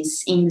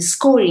differences in the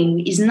scoring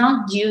is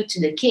not due to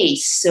the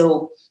case.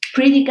 So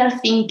critical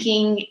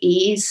thinking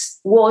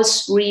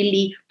was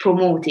really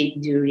promoted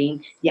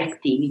during the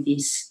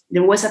activities.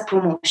 There was a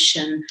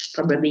promotion,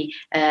 probably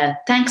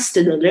thanks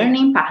to the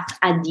learning path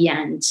at the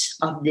end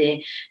of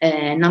the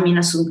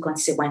Nomina sunt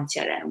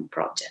consequentia rerum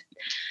project.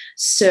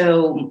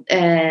 So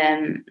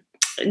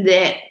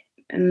the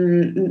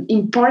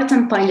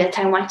important point that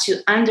I want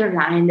to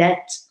underline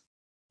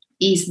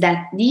is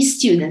that these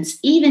students,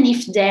 even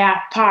if they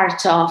are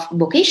part of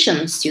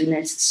vocational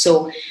students,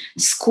 so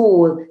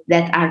school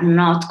that are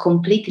not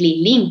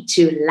completely linked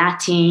to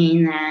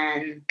Latin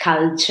and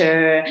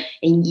culture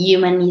and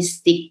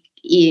humanistic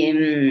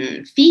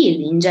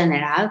field in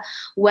general,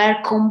 were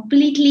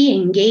completely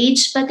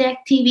engaged by the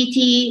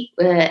activity,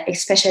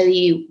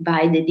 especially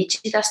by the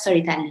digital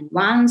storytelling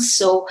one.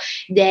 So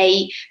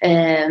they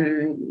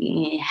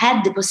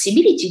had the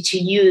possibility to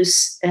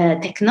use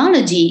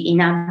technology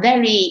in a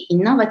very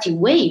innovative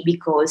way,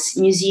 because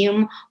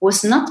museum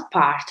was not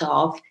part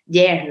of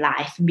their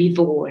life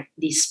before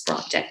this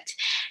project.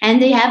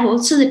 And they have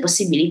also the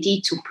possibility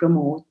to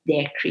promote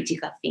their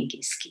critical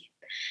thinking skill.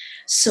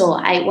 So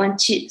I want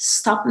to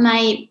stop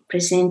my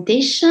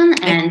presentation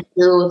and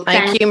to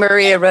thank you,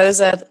 Maria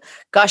Rosa.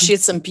 Gosh, you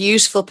had some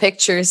beautiful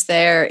pictures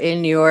there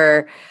in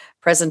your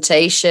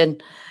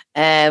presentation.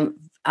 And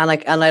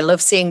I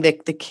love seeing the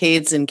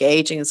kids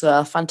engaging as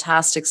well.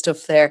 Fantastic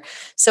stuff there.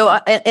 So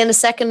in a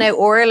second now,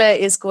 Orla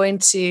is going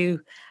to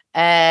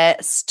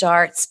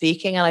start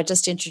speaking, and I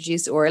just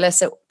introduced Orla.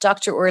 So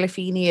Dr. Orla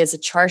Feeney is a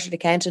chartered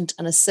accountant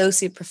and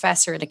associate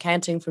professor in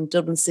accounting from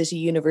Dublin City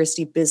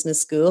University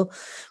Business School,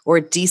 or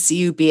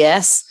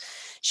DCUBS.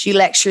 She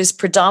lectures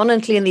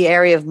predominantly in the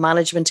area of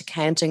management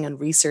accounting and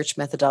research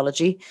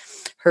methodology.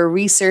 Her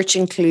research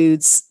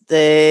includes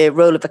the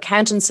role of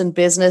accountants in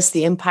business,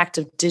 the impact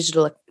of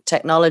digital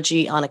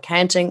technology on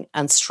accounting,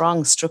 and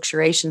strong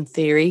structuration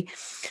theory.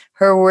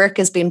 Her work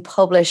has been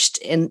published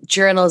in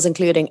journals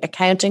including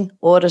Accounting,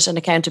 Audit and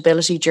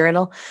Accountability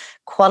Journal,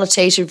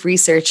 Qualitative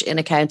Research in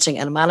Accounting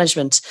and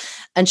Management.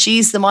 And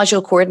she's the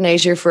module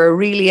coordinator for a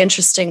really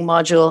interesting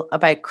module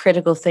about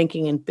critical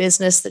thinking in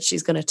business that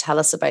she's going to tell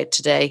us about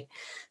today.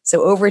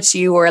 So over to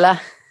you, Orla.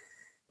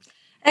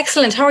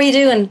 Excellent. How are you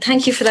doing?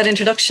 Thank you for that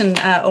introduction,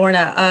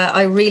 Orna.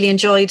 I really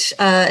enjoyed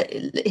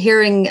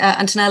hearing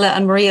Antonella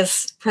and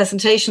Maria's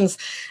presentations.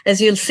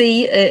 As you'll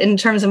see, in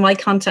terms of my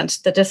content,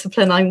 the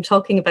discipline I'm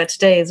talking about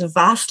today is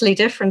vastly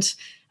different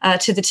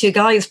to the 2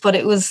 guys, but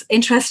it was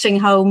interesting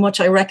how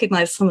much I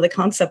recognized some of the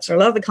concepts, or a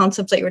lot of the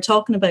concepts that you were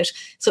talking about.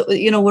 So,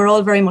 we're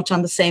all very much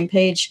on the same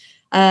page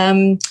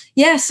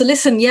So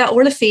listen,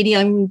 Orla Feeney,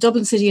 I'm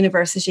Dublin City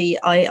University.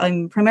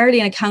 I'm primarily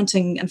an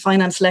accounting and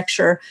finance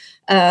lecturer,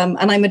 and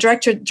I'm a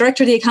director of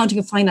the accounting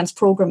and finance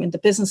program in the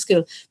business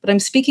school. But I'm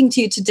speaking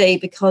to you today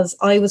because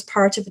I was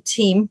part of a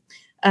team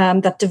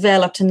that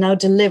developed and now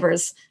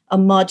delivers a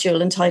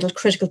module entitled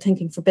Critical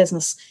Thinking for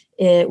Business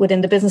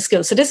within the business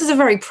school. So this is a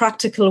very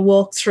practical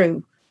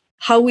walkthrough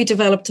how we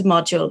developed the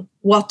module,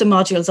 what the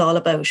module is all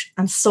about,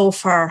 and so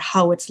far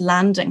how it's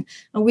landing.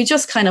 And we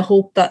just kind of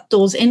hope that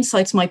those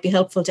insights might be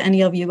helpful to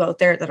any of you out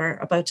there that are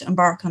about to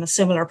embark on a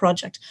similar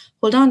project.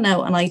 Hold on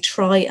now, and I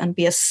try and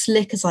be as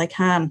slick as I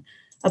can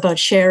about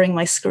sharing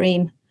my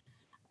screen.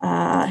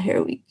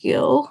 Here we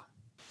go.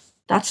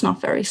 That's not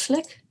very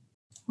slick.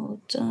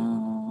 Hold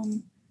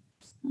on.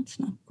 That's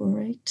not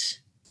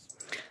great.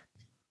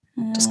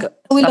 Just go.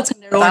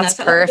 That's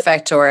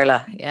perfect,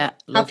 Orla. Yeah.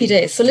 Happy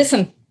days. So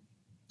listen.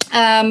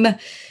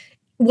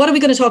 What are we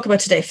going to talk about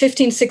today?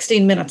 15,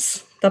 16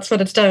 minutes. That's what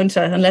it's down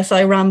to, unless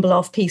I ramble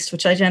off piste,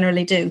 which I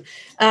generally do.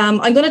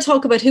 I'm going to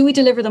talk about who we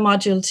deliver the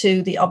module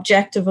to, the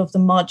objective of the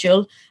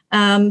module,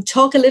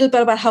 talk a little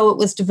bit about how it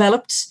was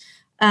developed.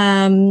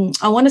 I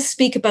want to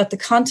speak about the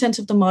content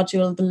of the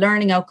module, the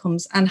learning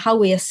outcomes, and how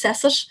we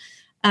assess it.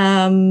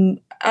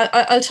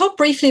 I'll talk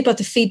briefly about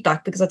the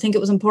feedback, because I think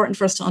it was important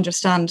for us to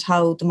understand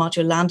how the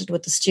module landed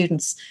with the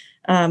students.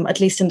 At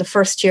least in the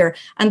first year.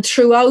 And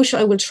throughout,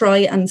 I will try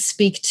and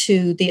speak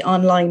to the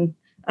online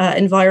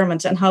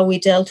environment and how we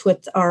dealt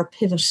with our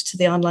pivot to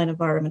the online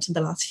environment in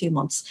the last few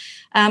months.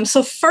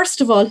 So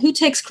first of all, who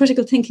takes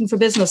critical thinking for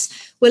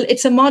business? Well,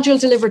 it's a module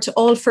delivered to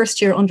all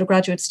first-year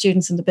undergraduate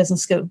students in the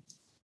business school.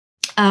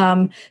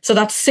 So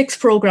that's 6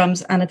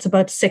 programs, and it's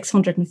about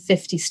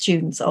 650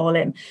 students all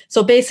in.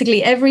 So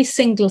basically, every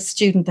single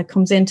student that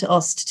comes into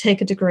us to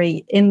take a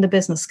degree in the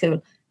business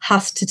school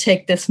has to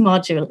take this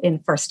module in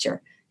first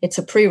year. It's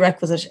a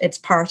prerequisite. It's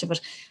part of it.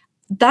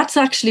 That's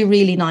actually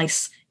really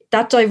nice.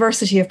 That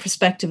diversity of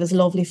perspective is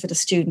lovely for the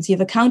students. You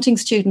have accounting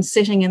students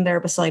sitting in there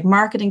beside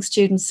marketing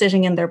students,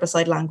 sitting in there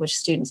beside language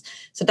students.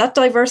 So that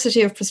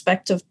diversity of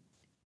perspective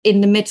in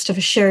the midst of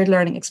a shared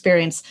learning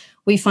experience,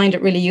 we find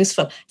it really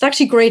useful. It's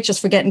actually great just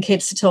for getting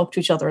kids to talk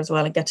to each other as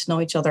well and get to know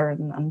each other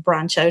and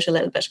branch out a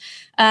little bit.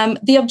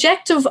 The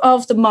objective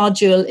of the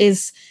module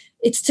is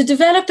it's to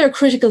develop their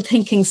critical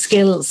thinking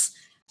skills.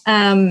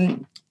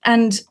 And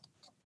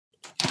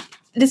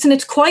listen,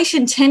 it's quite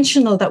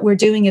intentional that we're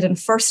doing it in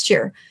first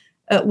year.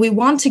 We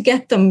want to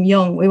get them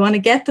young. We want to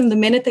get them the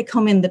minute they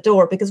come in the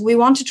door, because we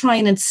want to try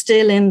and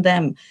instill in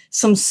them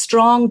some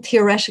strong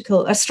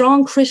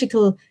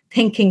critical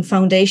thinking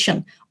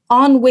foundation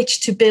on which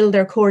to build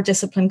their core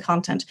discipline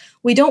content.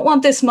 We don't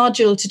want this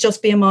module to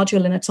just be a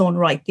module in its own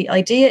right. The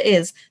idea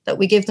is that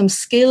we give them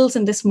skills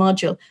in this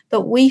module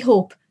that we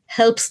hope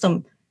helps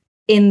them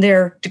in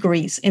their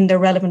degrees, in their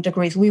relevant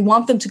degrees. We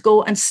want them to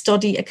go and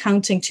study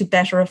accounting to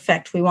better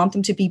effect. We want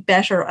them to be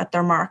better at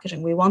their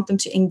marketing. We want them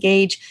to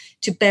engage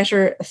to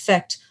better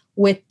effect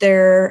with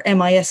their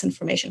MIS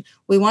information.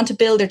 We want to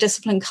build their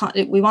discipline.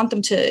 We want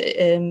them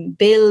to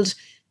build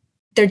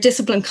their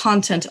discipline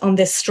content on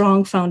this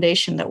strong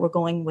foundation that we're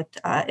going with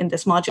in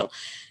this module.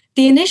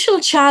 The initial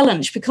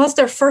challenge, because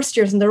they're first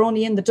years and they're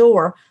only in the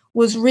door,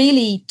 was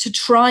really to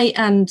try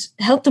and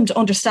help them to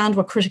understand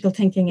what critical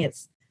thinking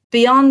is.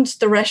 Beyond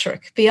the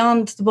rhetoric,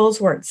 beyond the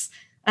buzzwords.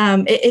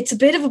 It's a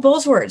bit of a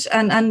buzzword,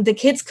 and the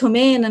kids come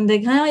in and they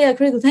go, oh yeah,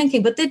 critical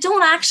thinking, but they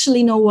don't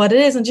actually know what it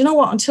is. And you know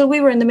what, until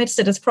we were in the midst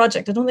of this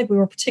project, I don't think we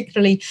were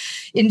particularly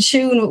in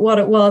tune with what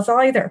it was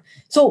either.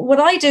 So what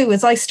I do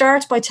is I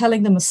start by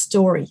telling them a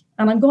story,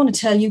 and I'm going to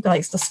tell you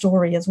guys the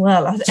story as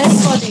well. Has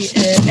anybody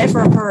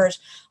ever heard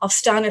of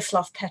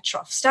Stanislav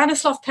Petrov?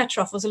 Stanislav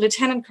Petrov was a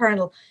lieutenant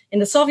colonel in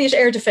the Soviet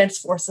Air Defense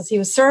Forces. He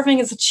was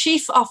serving as a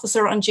chief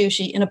officer on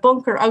duty in a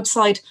bunker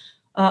outside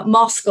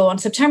Moscow on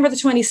September the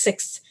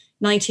 26th,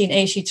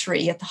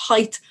 1983, at the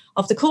height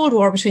of the Cold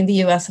War between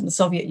the US and the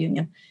Soviet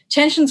Union.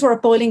 Tensions were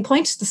at boiling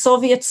point. The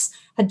Soviets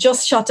had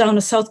just shot down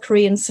a South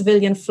Korean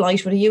civilian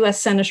flight with a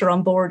US senator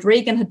on board.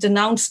 Reagan had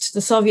denounced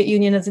the Soviet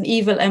Union as an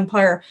evil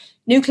empire.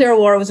 Nuclear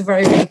war was a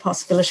very real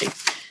possibility.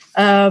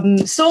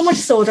 So much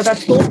so that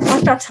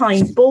at that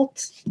time,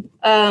 both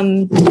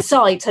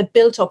sides had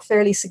built up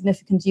fairly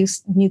significant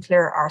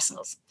nuclear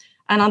arsenals.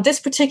 And on this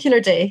particular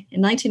day,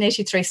 in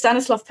 1983,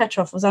 Stanislav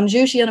Petrov was on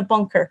duty in a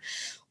bunker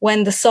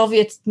when the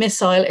Soviet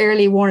missile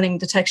early warning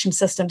detection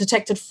system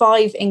detected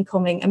 5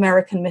 incoming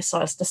American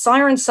missiles. The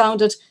siren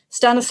sounded,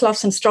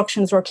 Stanislav's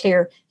instructions were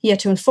clear. He had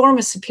to inform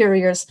his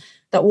superiors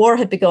that war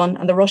had begun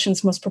and the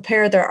Russians must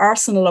prepare their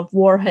arsenal of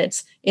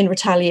warheads in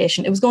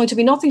retaliation. It was going to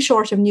be nothing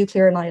short of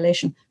nuclear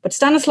annihilation. But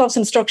Stanislav's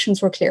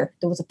instructions were clear.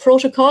 There was a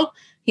protocol.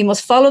 He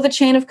must follow the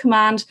chain of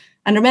command.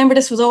 And remember,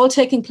 this was all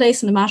taking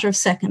place in a matter of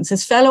seconds.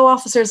 His fellow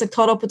officers had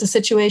caught up with the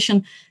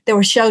situation. They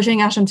were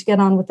shouting at him to get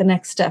on with the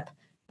next step.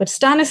 But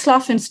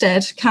Stanislav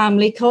instead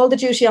calmly called the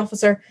duty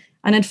officer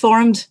and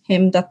informed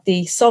him that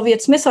the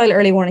Soviets' missile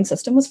early warning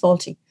system was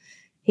faulty.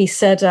 He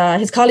said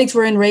his colleagues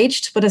were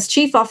enraged, but as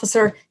chief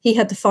officer, he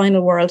had the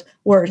final word.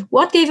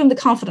 What gave him the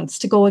confidence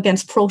to go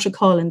against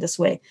protocol in this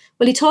way?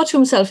 Well, he thought to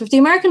himself, if the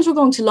Americans were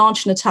going to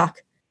launch an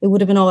attack, it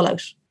would have been all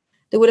out.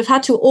 They would have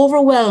had to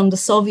overwhelm the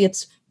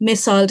Soviets'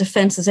 missile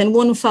defenses in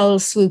one foul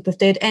swoop if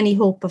they had any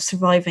hope of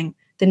surviving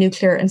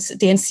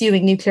the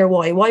ensuing nuclear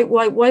war. Why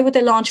would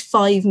they launch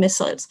 5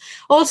 missiles?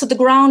 Also, the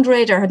ground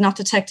radar had not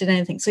detected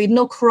anything, so he had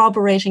no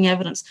corroborating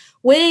evidence.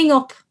 Weighing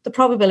up the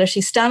probability,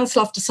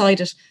 Stanislav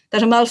decided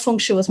that a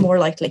malfunction was more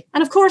likely.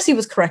 And of course, he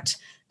was correct.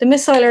 The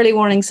missile early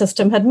warning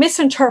system had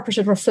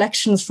misinterpreted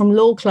reflections from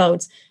low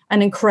clouds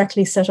and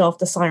incorrectly set off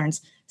the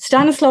sirens.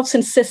 Stanislav's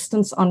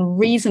insistence on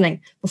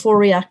reasoning before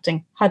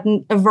reacting had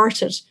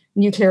averted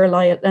nuclear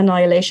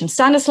annihilation.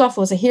 Stanislav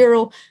was a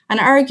hero, and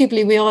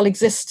arguably we all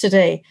exist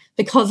today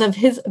because of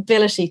his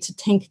ability to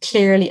think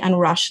clearly and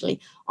rationally,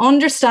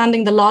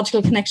 understanding the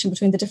logical connection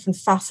between the different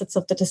facets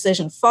of the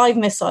decision. 5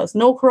 missiles,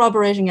 no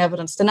corroborating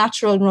evidence, the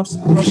natural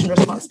Russian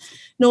response.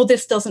 No,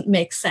 this doesn't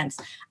make sense.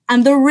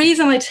 And the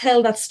reason I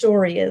tell that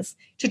story is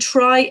to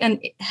try and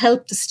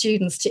help the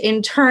students to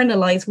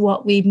internalize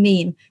what we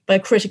mean by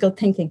critical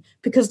thinking,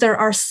 because there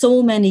are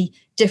so many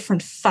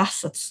different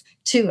facets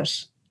to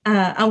it.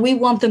 And we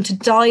want them to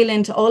dial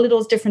into all of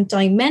those different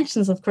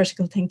dimensions of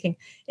critical thinking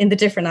in the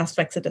different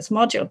aspects of this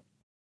module.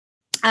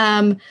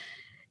 In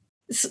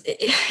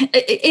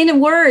a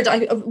word,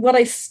 what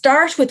I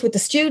start with the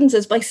students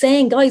is by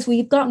saying, guys,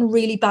 we've gotten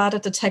really bad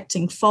at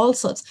detecting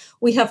falsehoods.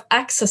 We have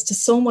access to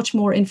so much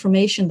more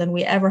information than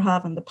we ever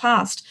have in the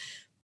past.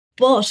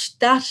 But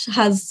that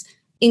has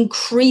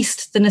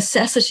increased the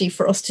necessity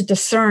for us to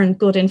discern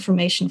good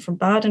information from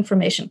bad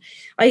information.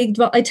 I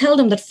tell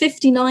them that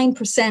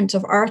 59%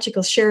 of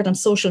articles shared on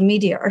social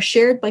media are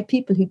shared by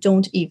people who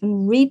don't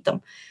even read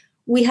them.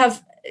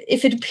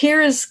 If it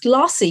appears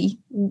glossy,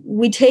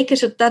 we take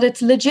it that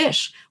it's legit.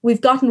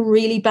 We've gotten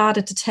really bad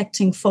at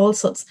detecting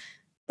falsehoods.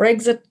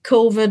 Brexit,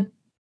 COVID,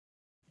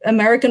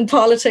 American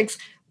politics.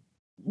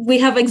 We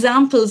have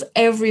examples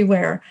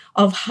everywhere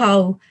of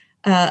how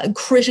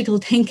critical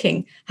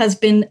thinking has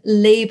been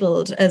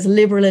labeled as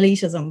liberal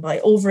elitism by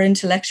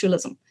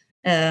over-intellectualism.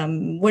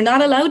 We're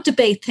not allowed to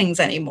debate things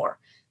anymore.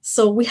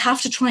 So we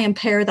have to try and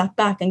pare that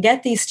back and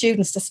get these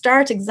students to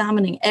start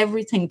examining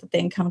everything that they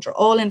encounter,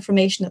 all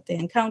information that they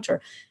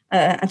encounter,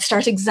 and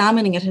start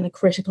examining it in a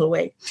critical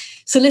way.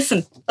 So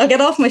listen, I'll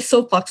get off my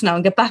soapbox now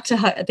and get back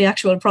to the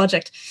actual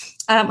project.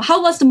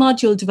 How was the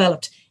module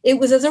developed? It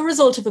was as a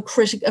result of a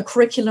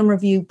curriculum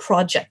review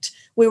project.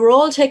 We were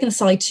all taken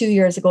aside 2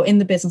 years ago in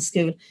the business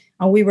school,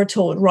 and we were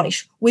told,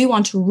 right, we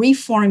want to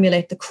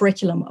reformulate the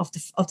curriculum of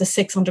the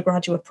 6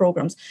 undergraduate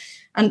programs.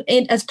 And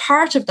as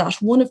part of that,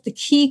 one of the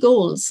key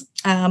goals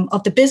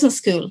of the business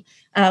school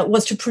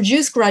was to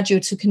produce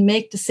graduates who can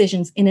make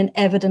decisions in an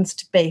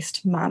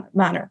evidence-based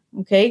manner.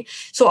 Okay,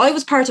 so I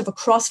was part of a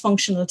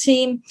cross-functional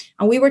team,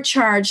 and we were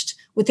charged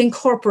with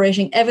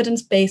incorporating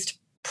evidence-based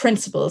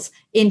principles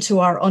into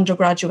our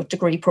undergraduate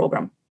degree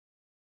program.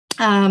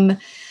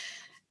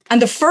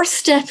 And the first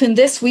step in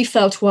this, we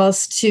felt,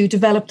 was to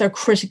develop their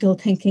critical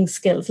thinking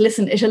skills.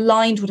 Listen, it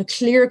aligned with a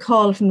clear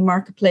call from the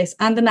marketplace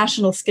and the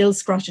National Skills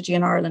Strategy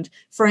in Ireland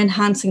for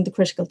enhancing the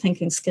critical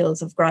thinking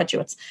skills of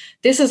graduates.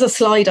 This is a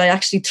slide I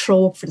actually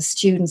throw up for the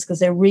students because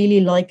they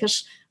really like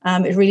it.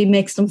 It really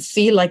makes them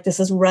feel like this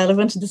is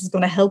relevant and this is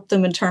going to help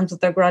them in terms of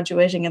their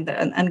graduating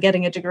and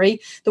getting a degree.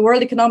 The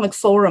World Economic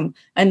Forum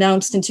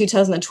announced in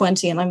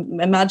 2020, and I'm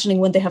imagining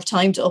when they have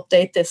time to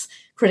update this,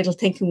 critical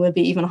thinking will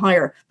be even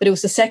higher. But it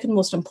was the second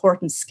most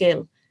important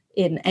skill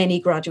in any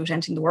graduate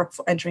entering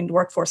the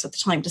workforce at the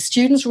time. The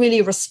students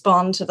really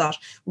respond to that,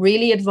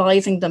 really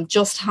advising them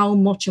just how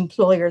much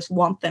employers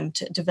want them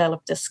to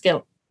develop this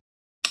skill.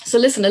 So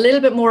listen, a little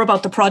bit more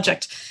about the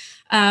project.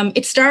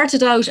 It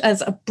started out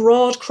as a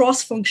broad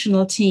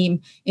cross-functional team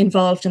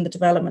involved in the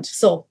development.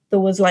 So there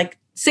was like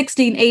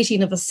 16,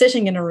 18 of us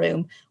sitting in a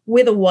room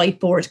with a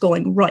whiteboard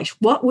going, right,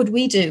 what would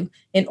we do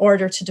in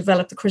order to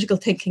develop the critical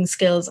thinking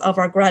skills of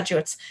our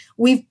graduates?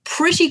 We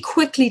pretty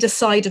quickly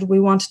decided we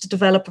wanted to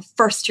develop a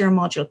first-year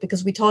module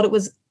because we thought it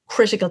was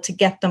critical to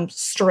get them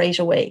straight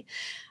away.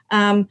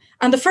 And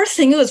the first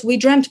thing was we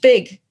dreamt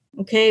big.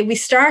 Okay, we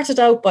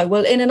started out by,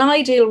 well, in an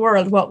ideal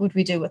world, what would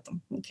we do with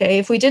them? Okay,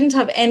 if we didn't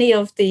have any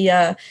of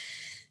the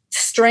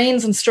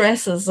strains and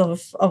stresses and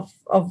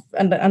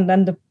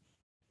the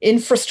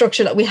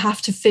infrastructure that we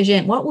have to fit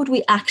in, what would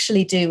we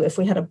actually do if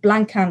we had a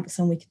blank canvas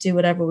and we could do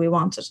whatever we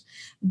wanted?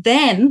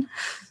 Then,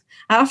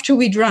 after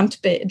we dreamt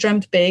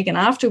big and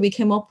after we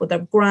came up with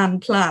a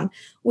grand plan,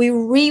 we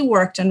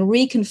reworked and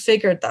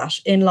reconfigured that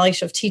in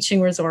light of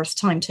teaching resource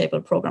timetable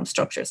program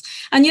structures.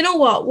 And you know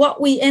what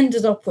we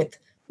ended up with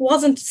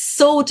wasn't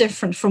so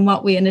different from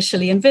what we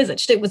initially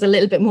envisaged. It was a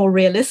little bit more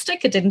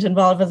realistic. It didn't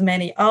involve as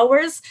many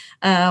hours.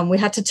 We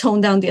had to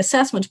tone down the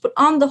assessment. But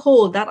on the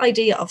whole, that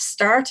idea of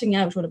starting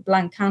out with a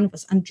blank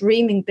canvas and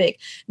dreaming big,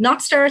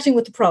 not starting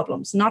with the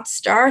problems, not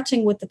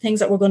starting with the things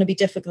that were going to be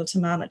difficult to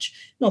manage.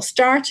 No,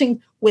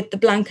 starting with the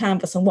blank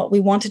canvas and what we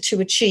wanted to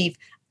achieve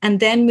and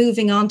then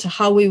moving on to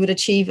how we would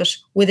achieve it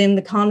within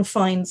the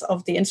confines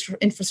of the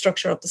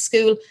infrastructure of the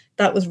school.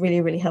 That was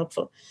really, really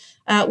helpful.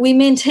 We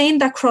maintained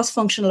that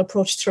cross-functional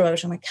approach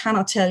throughout, and I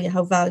cannot tell you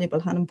how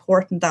valuable and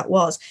important that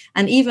was.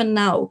 And even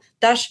now,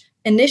 that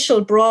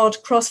initial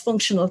broad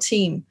cross-functional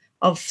team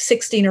of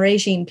 16 or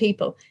 18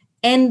 people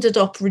ended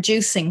up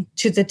reducing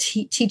to the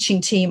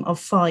teaching team of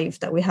 5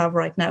 that we have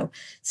right now.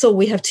 So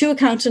we have 2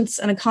 accountants,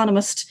 an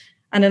economist,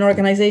 and an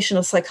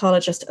organizational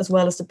psychologist, as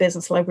well as the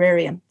business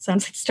librarian.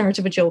 Sounds like the start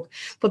of a joke,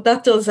 but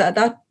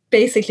that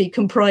basically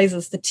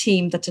comprises the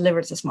team that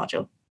delivers this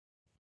module.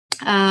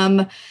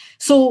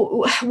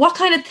 So what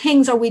kind of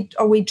things are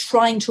we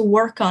trying to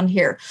work on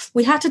here?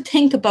 We had to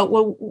think about,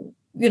 well,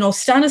 you know,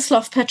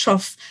 Stanislav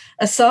Petrov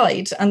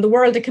aside and the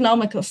World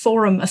Economic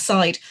Forum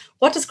aside,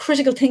 what does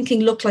critical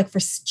thinking look like for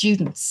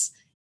students,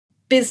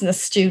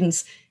 business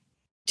students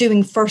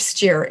doing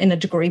first year in a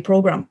degree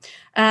program?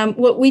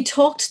 Well, we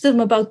talked to them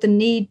about the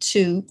need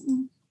to,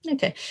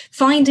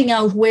 finding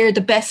out where the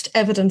best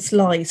evidence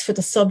lies for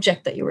the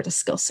subject that you were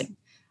discussing,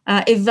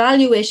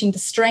 evaluating the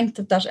strength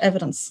of that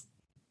evidence.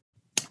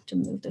 To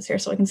move this here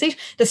so I can see it,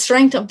 the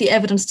strength of the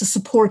evidence to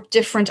support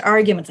different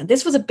arguments. And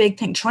this was a big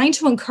thing, trying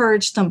to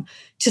encourage them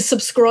to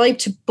subscribe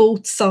to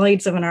both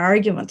sides of an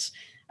argument.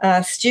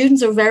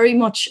 Students are very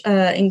much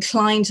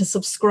inclined to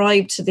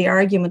subscribe to the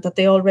argument that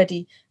they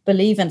already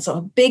believe in. So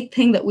a big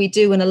thing that we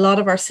do in a lot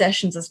of our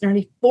sessions is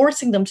nearly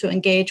forcing them to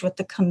engage with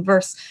the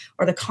converse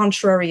or the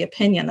contrary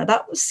opinion. And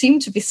that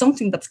seemed to be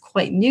something that's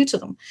quite new to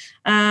them.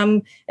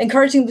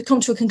 Encouraging them to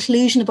come to a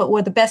conclusion about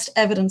where the best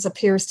evidence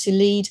appears to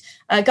lead,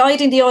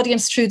 guiding the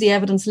audience through the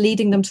evidence,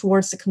 leading them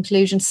towards the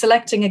conclusion,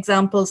 selecting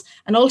examples,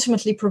 and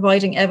ultimately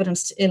providing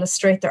evidence to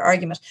illustrate their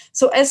argument.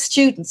 So as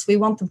students, we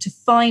want them to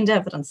find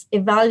evidence,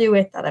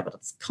 evaluate that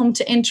evidence, come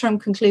to interim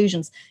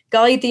conclusions,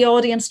 guide the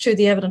audience through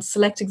the evidence,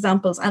 select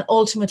examples, and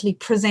ultimately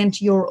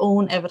present your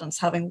own evidence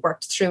having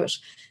worked through it.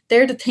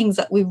 They're the things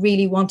that we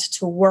really wanted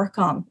to work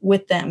on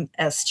with them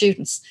as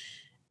students.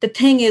 The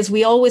thing is,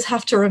 we always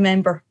have to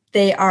remember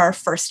they are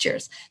first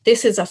years.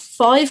 This is a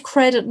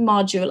 5-credit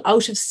module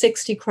out of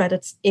 60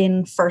 credits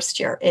in first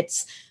year.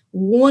 It's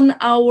 1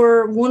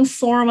 hour, 1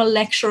 formal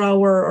lecture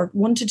hour, or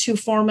 1 to 2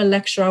 formal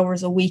lecture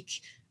hours a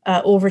week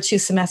over 2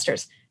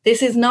 semesters.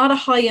 This is not a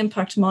high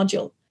impact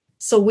module.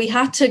 So we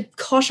had to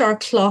cut our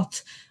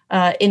cloth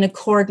in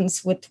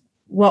accordance with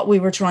what we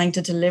were trying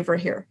to deliver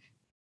here.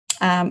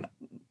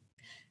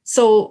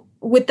 So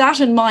with that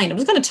in mind, I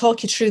was going to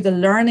talk you through the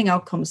learning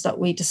outcomes that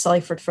we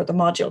deciphered for the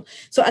module.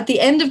 So at the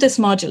end of this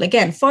module,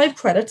 again, 5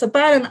 credits,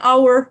 about an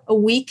hour a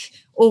week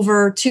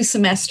over 2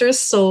 semesters.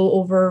 So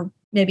over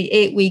maybe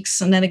 8 weeks,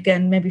 and then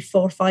again, maybe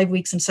 4 or 5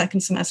 weeks in second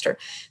semester.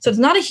 So it's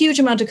not a huge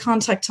amount of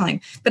contact time.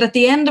 But at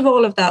the end of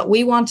all of that,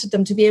 we wanted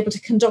them to be able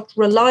to conduct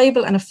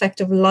reliable and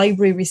effective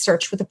library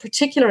research with a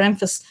particular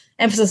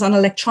emphasis on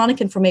electronic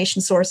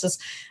information sources.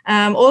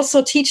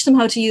 Also teach them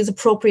how to use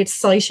appropriate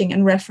citing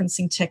and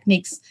referencing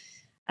techniques.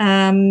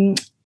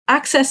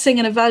 Accessing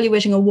and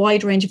evaluating a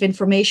wide range of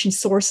information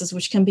sources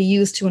which can be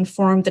used to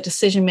inform the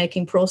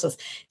decision-making process.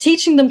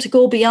 Teaching them to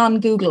go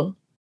beyond Google.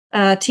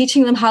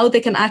 Teaching them how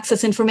they can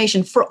access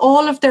information for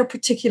all of their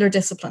particular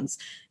disciplines,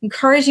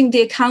 encouraging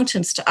the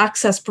accountants to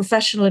access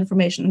professional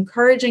information,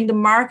 encouraging the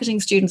marketing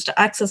students to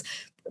access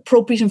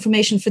appropriate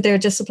information for their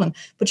discipline,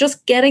 but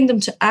just getting them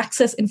to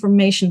access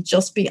information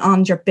just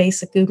beyond your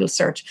basic Google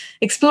search,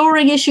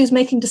 exploring issues,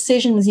 making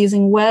decisions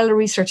using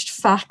well-researched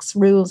facts,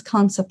 rules,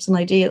 concepts, and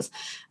ideas,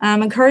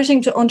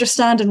 encouraging to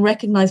understand and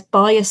recognize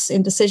bias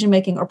in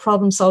decision-making or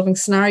problem-solving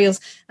scenarios,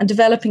 and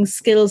developing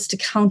skills to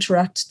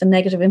counteract the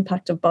negative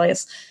impact of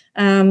bias.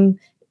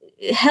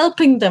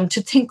 Helping them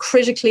to think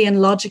critically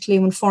and logically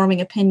when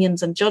forming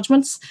opinions and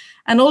judgments,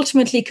 and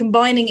ultimately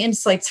combining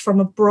insights from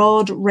a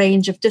broad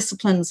range of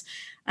disciplines,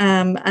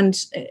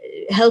 and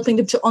helping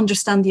them to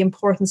understand the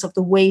importance of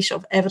the weight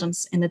of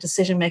evidence in a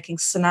decision-making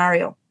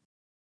scenario.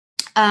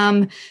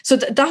 So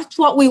that's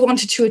what we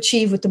wanted to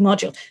achieve with the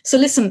module. So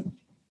listen,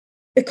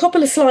 a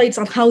couple of slides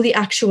on how the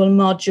actual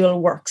module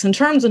works in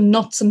terms of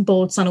nuts and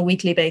bolts on a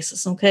weekly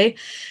basis, okay?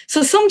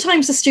 So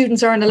sometimes the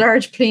students are in a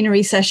large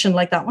plenary session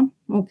like that one,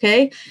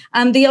 okay?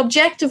 And the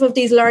objective of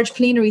these large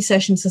plenary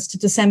sessions is to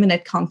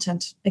disseminate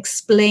content,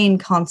 explain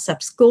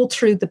concepts, go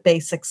through the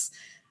basics.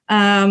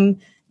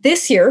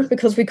 This year,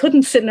 because we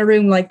couldn't sit in a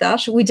room like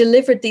that, we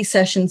delivered these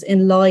sessions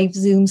in live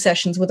Zoom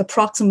sessions with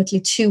approximately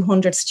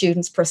 200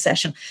 students per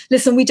session.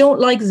 Listen, we don't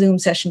like Zoom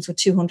sessions with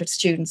 200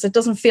 students. It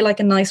doesn't feel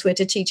like a nice way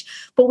to teach.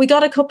 But we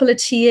got a couple of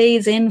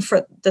TAs in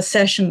for the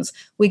sessions.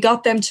 We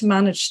got them to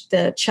manage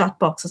the chat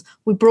boxes.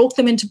 We broke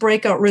them into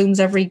breakout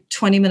rooms every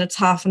 20 minutes,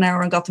 half an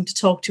hour, and got them to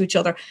talk to each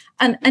other.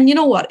 And you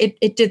know what?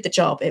 It did the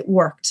job. It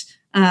worked.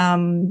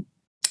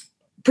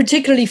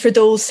 Particularly for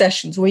those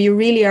sessions where you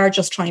really are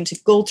just trying to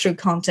go through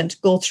content,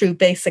 go through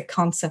basic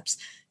concepts,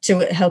 to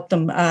help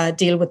them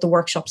deal with the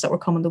workshops that were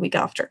coming the week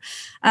after.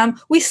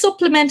 We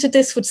supplemented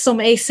this with some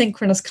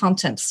asynchronous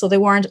content, so they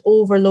weren't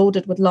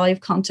overloaded with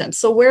live content.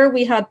 So where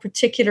we had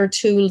particular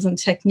tools and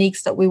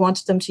techniques that we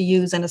wanted them to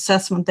use in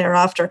assessment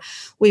thereafter,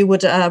 we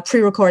would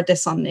pre-record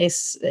this on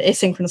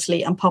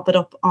asynchronously and pop it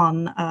up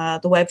on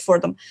the web for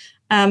them.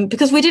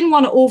 Because we didn't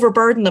want to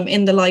overburden them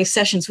in the live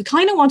sessions. We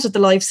kind of wanted the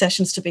live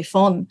sessions to be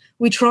fun.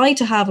 We tried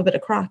to have a bit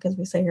of crack, as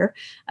we say here,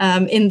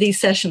 in these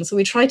sessions. So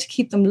we tried to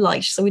keep them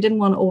light. So we didn't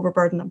want to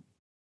overburden them.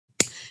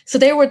 So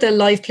they were the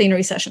live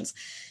plenary sessions.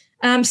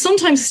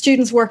 Sometimes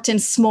students worked in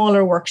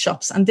smaller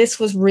workshops, and this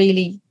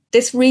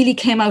really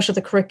came out of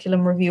the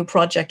curriculum review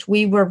project.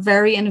 We were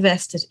very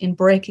invested in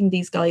breaking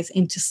these guys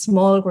into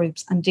small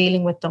groups and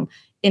dealing with them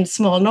in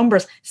small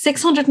numbers.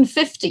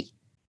 650.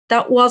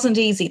 That wasn't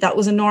easy. That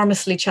was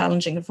enormously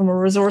challenging. And from a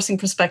resourcing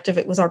perspective,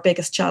 it was our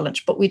biggest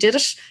challenge. But we did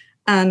it,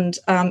 and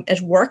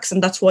it works.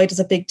 And that's why there's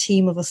a big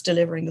team of us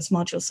delivering this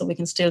module, so we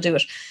can still do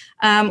it.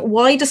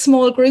 Why do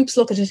small groups?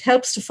 Look, it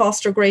helps to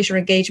foster greater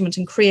engagement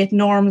and create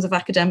norms of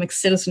academic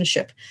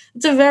citizenship.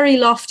 It's a very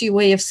lofty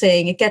way of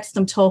saying it gets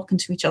them talking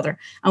to each other.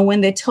 And when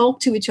they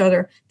talk to each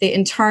other, they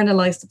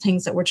internalize the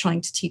things that we're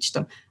trying to teach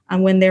them.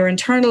 And when they're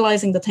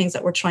internalizing the things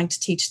that we're trying to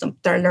teach them,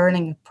 they're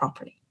learning it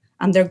properly.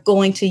 And they're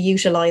going to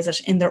utilize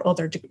it in their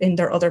other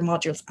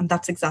modules. And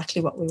that's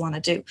exactly what we want to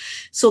do.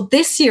 So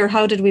this year,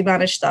 how did we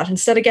manage that?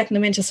 Instead of getting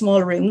them into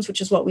small rooms, which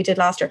is what we did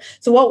last year.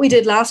 So what we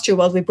did last year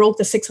was we broke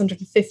the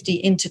 650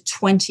 into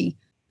 20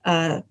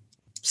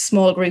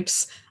 small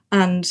groups.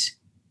 And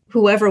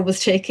whoever was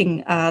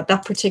taking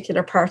that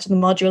particular part of the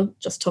module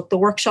just took the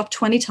workshop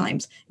 20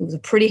 times. It was a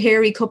pretty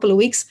hairy couple of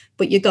weeks,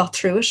 but you got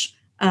through it.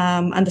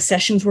 And the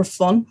sessions were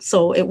fun,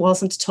 so it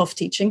wasn't tough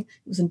teaching.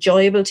 It was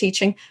enjoyable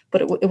teaching,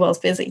 but it was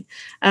busy.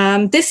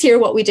 This year,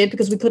 what we did,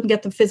 because we couldn't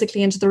get them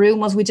physically into the room,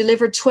 was we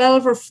delivered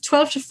 12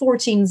 to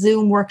 14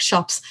 Zoom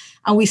workshops,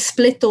 and we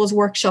split those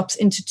workshops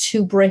into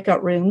 2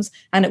 breakout rooms,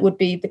 and it would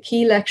be the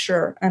key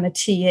lecturer and a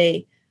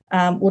TA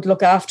would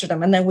look after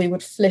them, and then we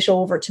would flit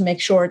over to make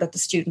sure that the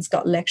students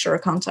got lecturer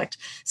contact.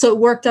 So it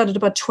worked out at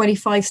about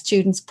 25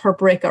 students per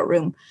breakout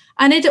room,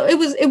 and it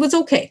was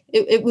okay.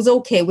 It was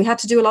okay. We had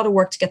to do a lot of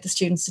work to get the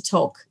students to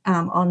talk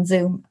on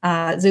Zoom.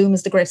 Zoom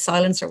is the great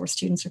silencer where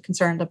students are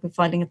concerned. I've been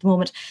finding at the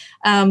moment,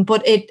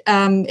 but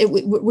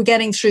we're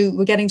getting through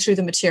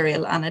the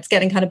material, and it's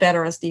getting kind of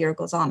better as the year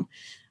goes on.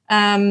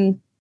 The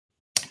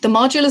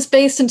module is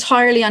based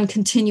entirely on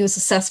continuous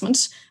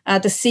assessment.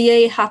 The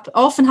CA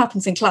often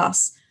happens in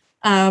class.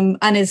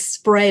 And is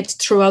spread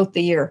throughout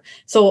the year.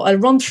 So I'll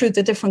run through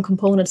the different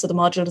components of the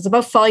module. There's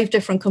about 5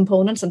 different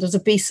components, and there's a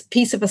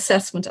piece of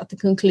assessment at the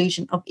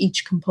conclusion of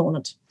each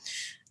component.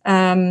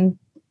 5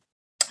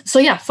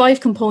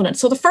 components.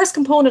 So the first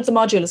component of the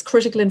module is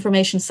critical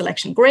information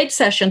selection. Great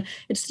session.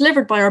 It's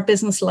delivered by our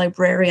business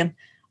librarian.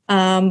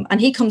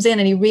 And he comes in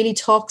and he really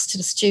talks to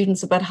the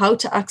students about how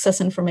to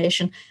access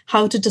information,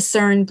 how to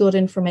discern good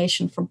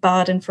information from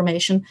bad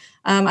information.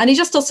 And he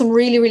just does some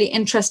really, really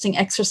interesting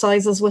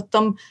exercises with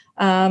them.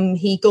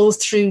 He goes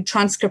through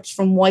transcripts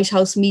from White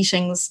House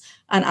meetings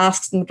and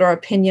asks them their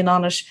opinion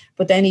on it.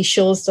 But then he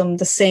shows them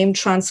the same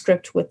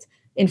transcript with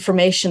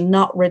information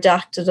not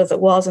redacted as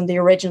it was in the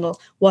original.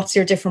 What's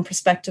your different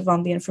perspective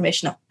on the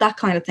information? That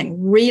kind of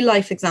thing. Real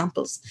life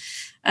examples.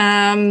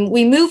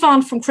 We move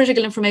on from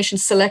critical information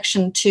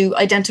selection to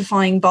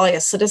identifying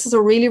bias. So this is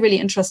a really, really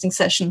interesting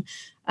session.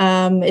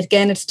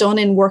 Again, it's done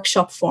in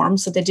workshop form.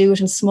 So they do it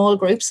in small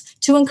groups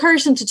to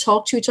encourage them to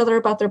talk to each other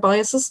about their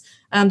biases.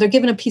 They're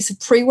given a piece of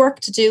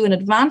pre-work to do in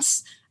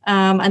advance.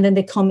 And then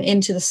they come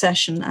into the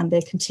session and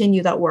they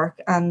continue that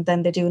work, and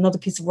then they do another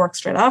piece of work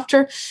straight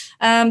after.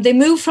 They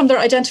move from their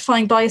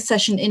identifying bias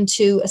session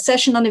into a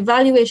session on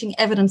evaluating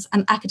evidence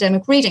and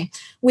academic reading.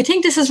 We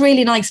think this is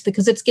really nice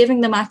because it's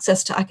giving them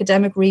access to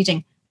academic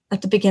reading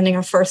at the beginning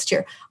of first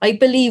year. I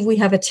believe we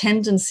have a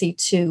tendency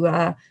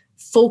to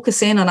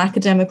focus in on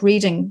academic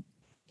reading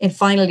in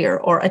final year,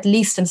 or at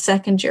least in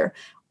second year.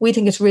 We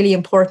think it's really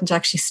important to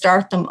actually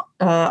start them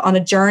on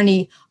a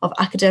journey of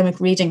academic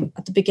reading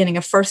at the beginning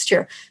of first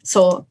year.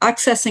 So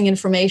accessing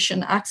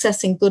information,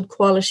 accessing good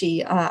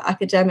quality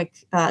academic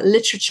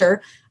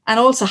literature, and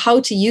also how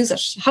to use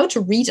it, how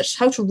to read it,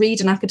 how to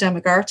read an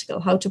academic article,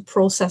 how to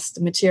process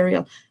the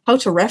material, how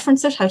to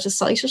reference it, how to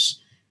cite it.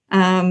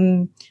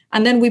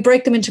 And then we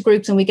break them into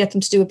groups and we get them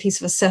to do a piece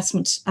of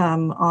assessment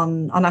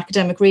on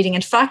academic reading.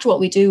 In fact, what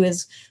we do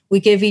is we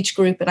give each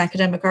group an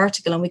academic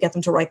article and we get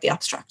them to write the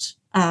abstract.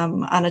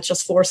 And it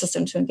just forces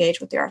them to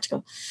engage with the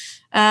article.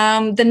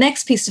 The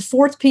next piece, the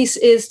 4th piece,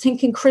 is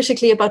thinking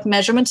critically about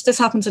measurement. This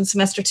happens in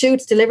semester 2.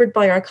 It's delivered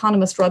by our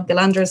economist, Rob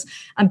Galanders.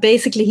 And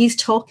basically, he's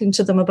talking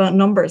to them about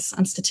numbers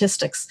and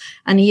statistics.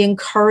 And he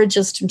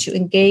encourages them to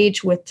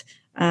engage with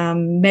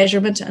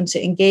measurement and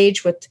to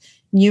engage with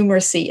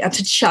numeracy and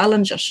to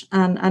challenge it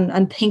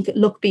and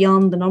look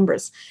beyond the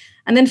numbers.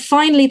 And then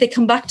finally, they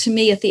come back to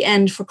me at the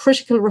end for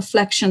critical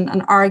reflection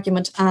and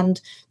argument and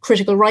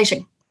critical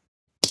writing.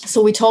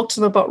 So we talked to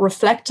them about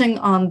reflecting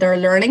on their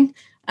learning,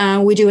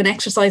 We do an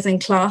exercise in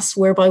class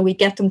whereby we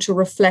get them to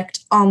reflect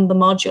on the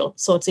module.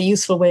 So it's a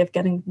useful way of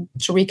getting them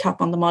to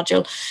recap on the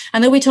module.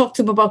 And then we talk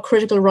to them about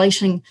critical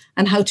writing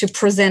and how to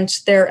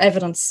present their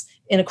evidence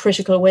in a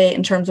critical way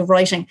in terms of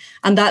writing.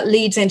 And that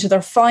leads into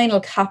their final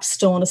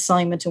capstone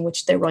assignment, in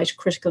which they write a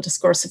critical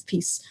discursive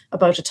piece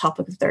about a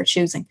topic of their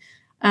choosing.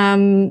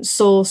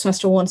 So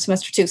semester 1,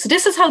 semester 2. So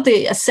this is how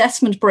the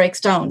assessment breaks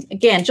down.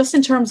 Again, just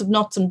in terms of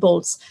nuts and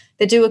bolts.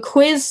 They do a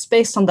quiz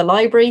based on the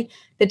library.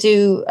 They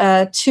do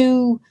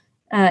 2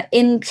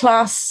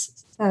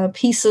 in-class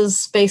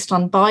pieces based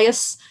on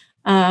bias.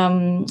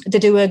 They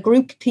do a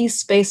group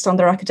piece based on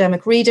their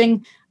academic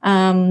reading.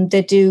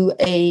 They do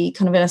a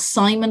kind of an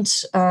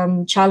assignment,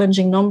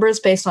 challenging numbers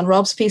based on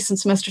Rob's piece in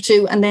semester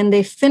 2. And then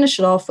they finish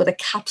it off with a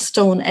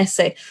capstone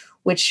essay,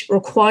 which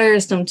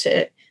requires them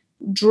to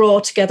draw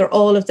together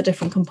all of the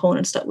different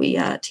components that we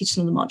teach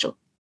them in the module.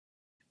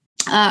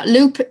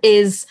 Loop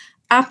is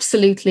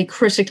absolutely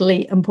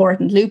critically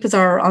important. Loop is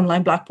our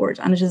online blackboard,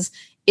 and it is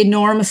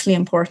enormously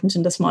important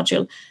in this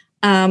module.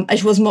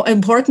 It was more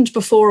important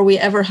before we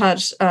ever had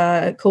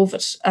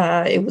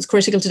COVID. It was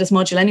critical to this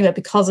module anyway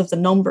because of the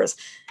numbers.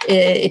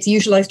 It's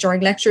utilised during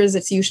lectures.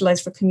 It's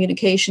utilised for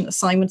communication,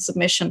 assignment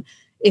submission.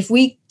 If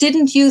we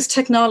didn't use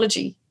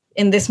technology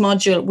in this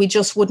module, we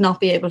just would not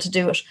be able to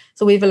do it.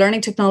 So we have a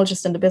learning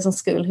technologist in the business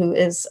school who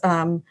is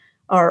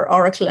our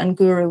oracle and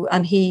guru,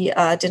 and he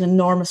did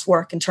enormous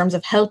work in terms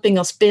of helping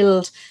us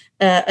build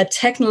a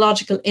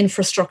technological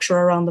infrastructure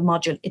around the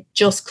module. It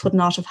just could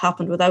not have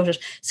happened without it.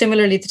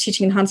 Similarly, the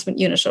teaching enhancement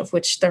unit, of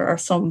which there are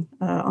some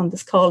on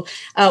this call,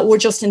 were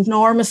just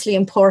enormously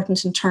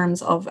important in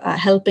terms of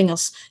helping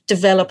us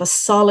develop a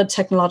solid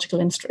technological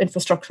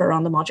infrastructure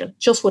around the module.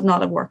 Just would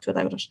not have worked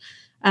without it.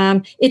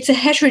 It's a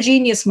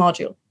heterogeneous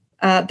module.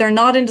 They're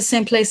not in the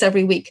same place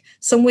every week.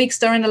 Some weeks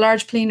they're in a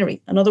large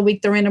plenary. Another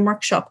week they're in a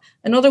workshop.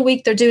 Another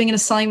week they're doing an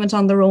assignment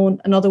on their own.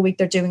 Another week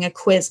they're doing a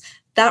quiz.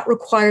 That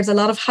requires a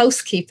lot of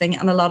housekeeping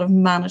and a lot of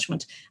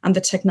management, and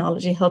the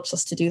technology helps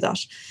us to do that.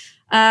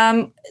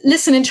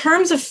 Listen, in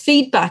terms of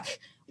feedback,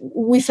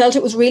 we felt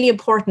it was really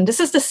important. This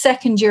is the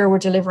second year we're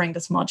delivering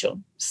this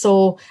module.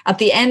 So at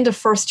the end of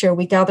first year,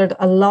 we gathered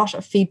a lot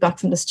of feedback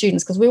from the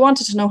students because we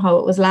wanted to know how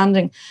it was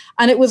landing.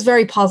 And it was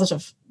very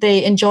positive.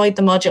 They enjoyed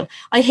the module.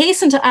 I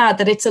hasten to add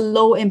that it's a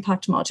low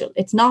impact module.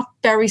 It's not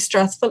very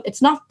stressful.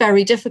 It's not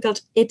very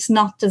difficult. It's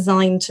not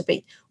designed to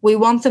be. We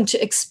want them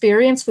to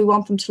experience. We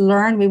want them to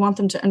learn. We want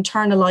them to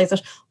internalize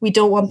it. We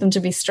don't want them to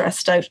be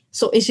stressed out.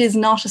 So it is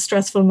not a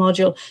stressful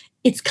module.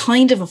 It's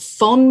kind of a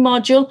fun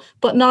module,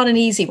 but not an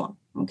easy one.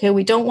 Okay,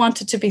 we don't want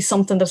it to be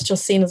something that's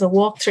just seen as a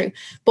walkthrough,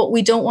 but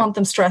we don't want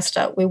them stressed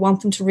out. We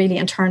want them to really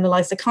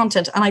internalize the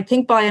content. And I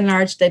think by and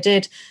large they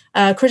did.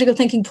 Critical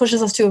thinking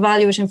pushes us to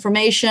evaluate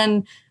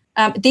information.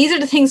 These are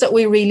the things that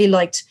we really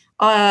liked.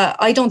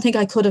 I don't think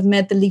I could have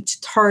made the leap to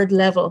third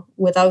level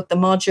without the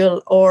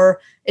module,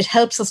 or it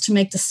helps us to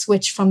make the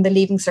switch from the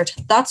Leaving Cert.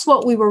 That's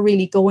what we were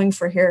really going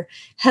for here,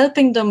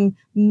 helping them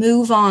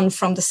move on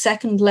from the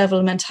second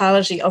level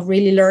mentality of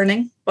really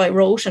learning by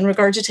rote and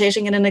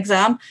regurgitating in an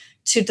exam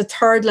to the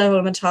third level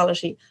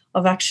mentality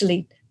of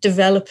actually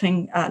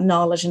developing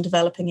knowledge and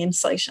developing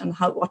insight and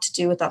what to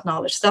do with that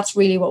knowledge. So that's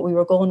really what we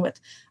were going with.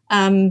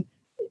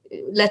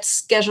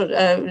 Let's get,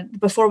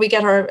 before we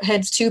get our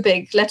heads too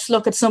big, let's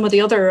look at some of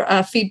the other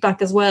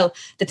feedback as well.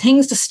 The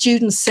things the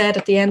students said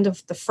at the end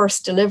of the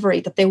first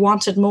delivery that they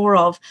wanted more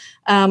of.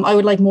 I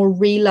would like more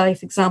real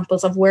life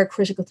examples of where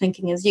critical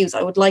thinking is used.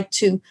 I would like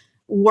to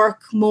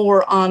work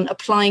more on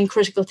applying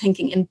critical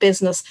thinking in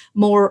business,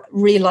 more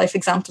real life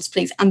examples,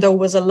 please. And there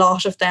was a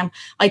lot of them.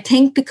 I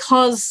think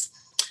because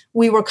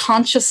we were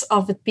conscious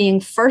of it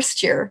being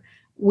first year,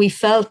 we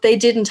felt they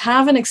didn't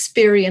have an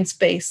experience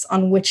base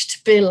on which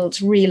to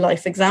build real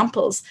life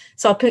examples.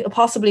 So I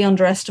possibly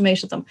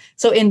underestimated them.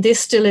 So in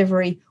this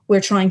delivery,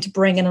 we're trying to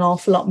bring in an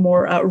awful lot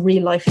more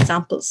real life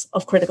examples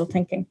of critical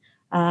thinking.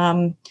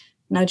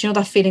 Now, do you know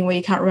that feeling where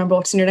you can't remember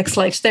what's in your next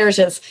slide? There it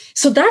is.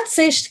 So that's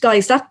it,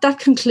 guys. That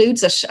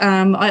concludes it.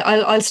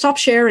 I'll stop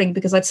sharing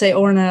because I'd say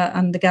Orna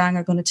and the gang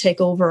are going to take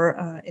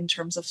over in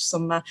terms of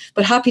some,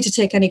 but happy to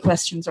take any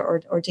questions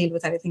or deal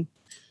with anything.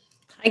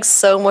 Thanks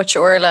so much,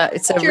 Orla.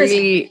 It's a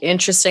really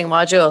interesting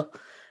module.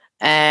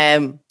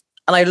 And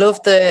I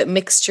love the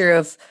mixture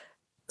of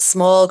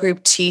small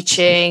group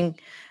teaching,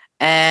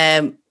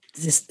 the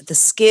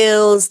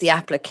skills, the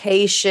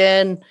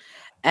application.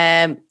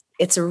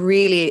 It's a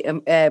really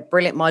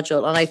brilliant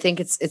module, and I think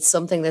it's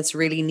something that's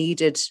really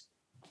needed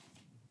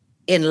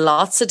in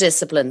lots of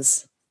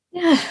disciplines.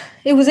 Yeah,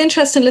 it was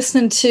interesting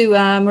listening to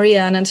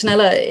Maria and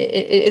Antonella.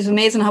 It's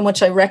amazing how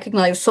much I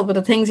recognize some of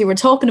the things you were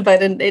talking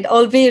about, and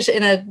albeit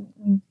in a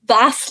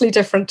vastly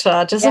different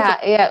discipline.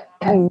 Yeah,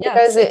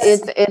 because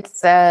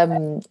it's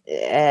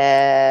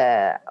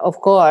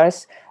of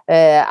course,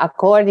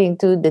 according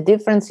to the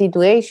different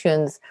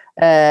situations,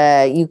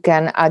 you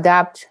can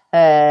adapt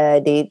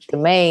the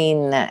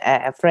main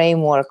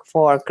framework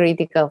for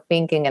critical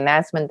thinking,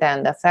 enhancement,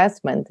 and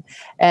assessment.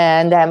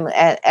 And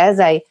as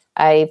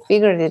I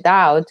figured it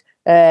out,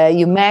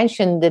 you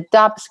mentioned the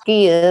top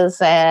skills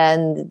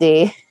and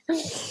the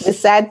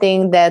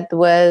setting that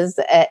was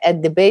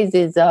at the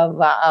basis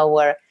of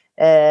our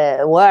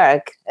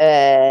work.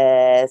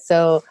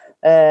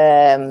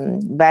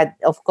 But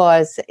of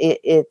course,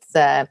 it's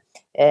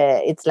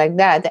like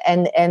that,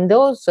 and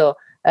also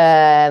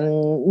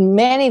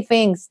many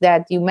things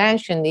that you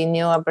mentioned in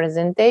your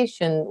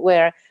presentation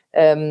were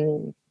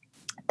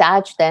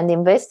touched and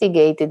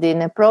investigated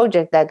in a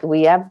project that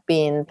we have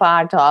been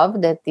part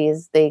of, that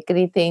is the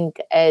Crithink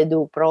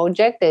Edu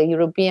project, a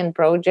European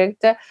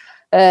project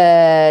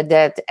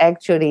that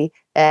actually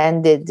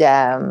ended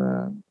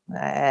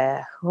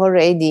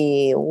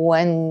already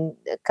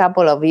a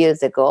couple of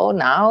years ago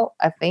now,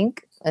 I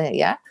think.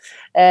 A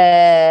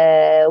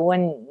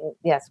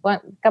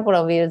couple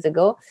of years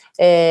ago,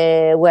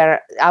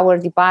 where our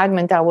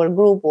department, our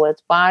group was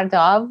part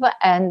of,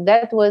 and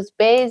that was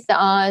based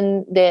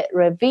on the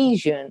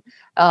revision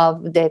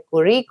of the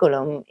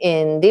curriculum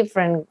in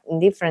different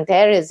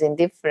areas, in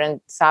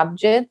different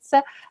subjects,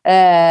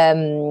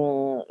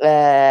 in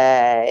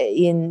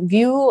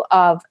view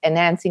of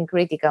enhancing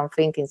critical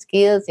thinking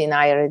skills in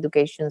higher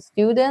education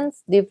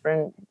students.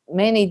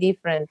 Many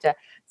different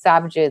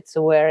subjects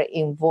were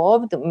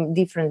involved,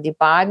 different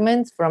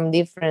departments from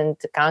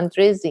different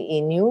countries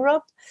in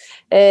Europe.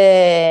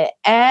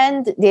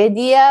 And the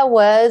idea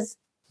was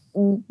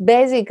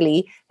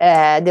basically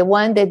the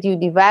one that you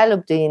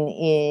developed in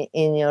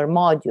your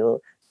module.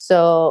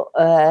 So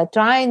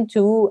trying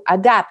to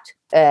adapt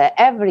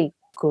every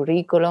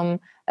curriculum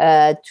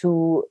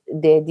to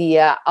the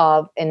idea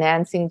of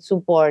enhancing,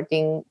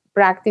 supporting,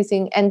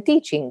 practicing and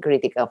teaching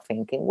critical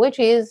thinking, which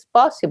is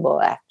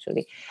possible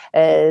actually.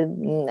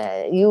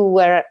 You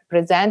were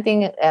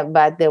presenting,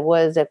 but there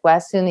was a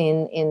question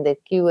in the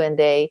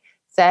Q&A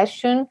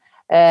session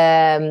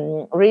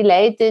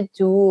related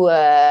to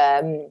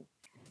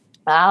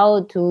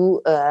how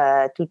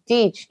to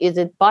teach. Is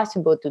it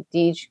possible to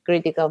teach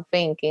critical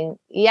thinking?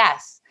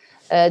 Yes.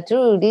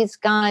 Through these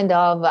kind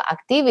of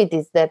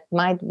activities that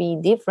might be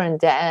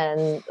different,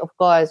 and of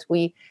course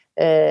me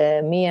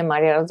and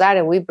Maria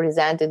Rosaria, we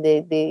presented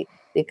the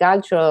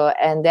cultural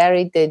and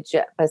heritage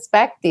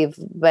perspective,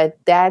 but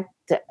that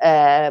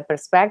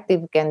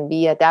perspective can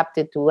be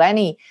adapted to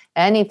any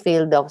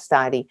field of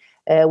study.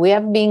 We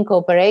have been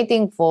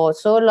cooperating for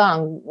so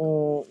long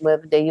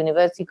with the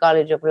University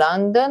College of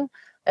London,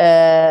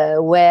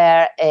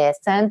 where a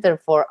Center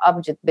for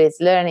Object-Based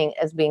Learning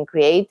has been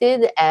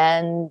created,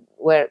 and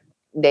where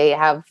they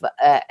have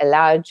a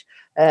large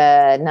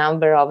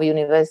number of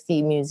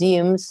university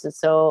museums,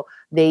 so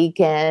they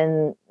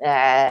can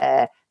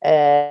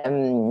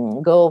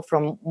go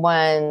from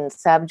one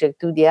subject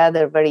to the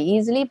other very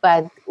easily,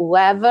 but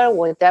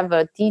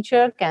whatever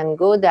teacher can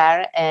go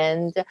there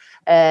and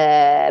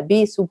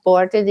be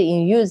supported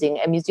in using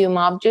a museum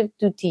object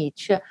to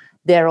teach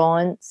their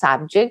own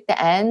subject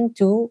and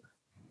to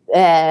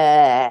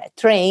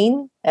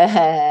train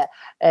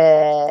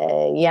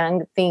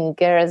young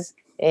thinkers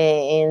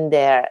in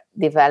their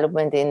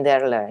development, in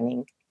their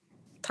learning.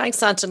 Thanks,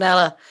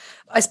 Antonella.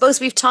 I suppose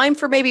we've time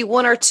for maybe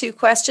one or two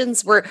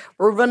questions. We're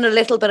running a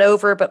little bit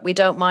over, but we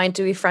don't mind,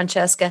 do we,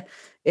 Francesca?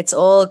 It's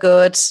all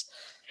good.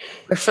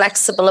 We're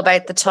flexible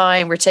about the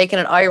time. We're taking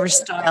an Irish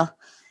style.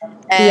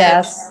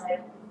 Yes.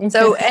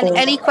 So,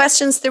 any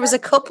questions? There was a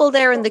couple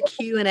there in the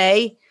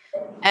Q&A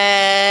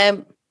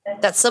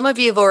that some of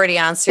you have already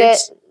answered.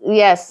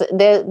 Yes,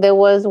 there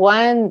was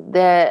one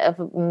that,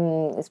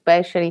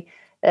 especially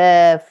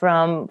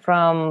from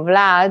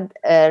Vlad,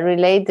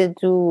 related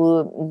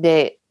to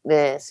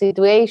the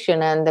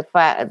situation and the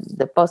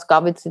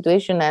post-COVID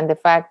situation, and the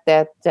fact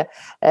that,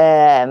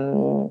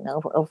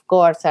 of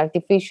course,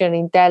 artificial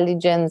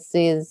intelligence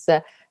is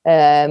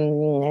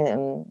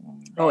an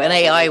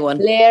AI one.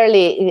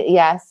 Clearly,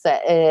 yes,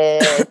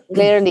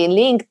 clearly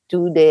linked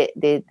to the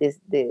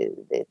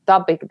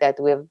topic that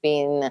we've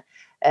been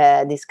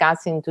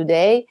discussing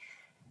today.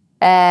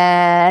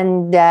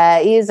 And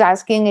is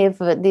asking if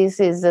this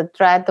is a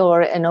threat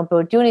or an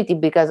opportunity,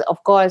 because,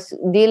 of course,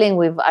 dealing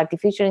with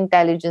artificial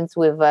intelligence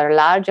with a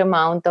large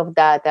amount of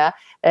data,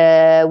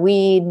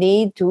 we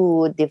need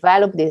to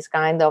develop this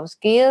kind of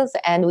skills,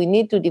 and we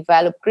need to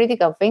develop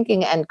critical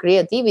thinking and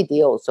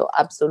creativity also,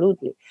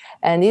 absolutely.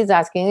 And he's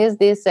asking, is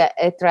this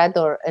a threat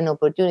or an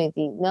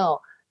opportunity?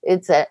 No,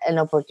 it's an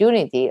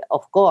opportunity,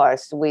 of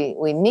course. We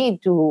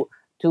need to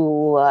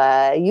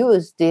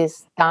use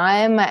this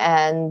time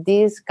and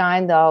this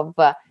kind of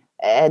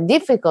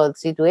difficult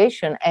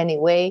situation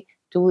anyway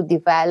to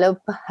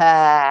develop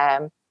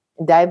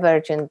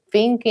divergent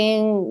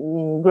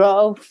thinking,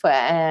 growth,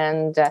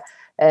 and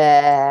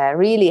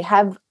really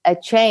have a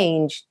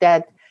change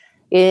that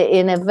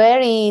in a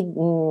very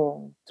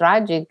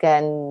tragic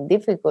and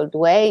difficult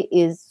way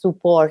is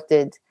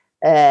supported,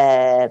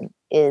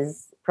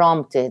 is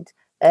prompted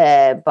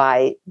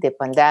by the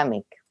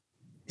pandemic.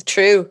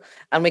 True,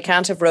 and we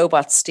can't have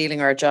robots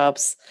stealing our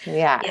jobs.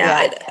 Yeah.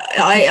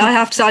 I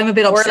have to say, I'm a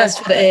bit obsessed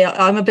with AI.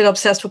 I'm a bit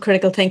obsessed with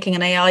critical thinking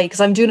and AI, because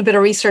I'm doing a bit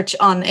of research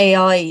on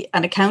AI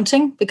and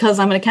accounting, because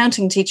I'm an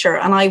accounting teacher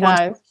and I want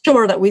to make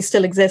sure that we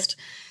still exist.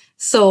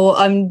 So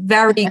I'm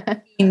very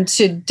keen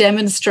to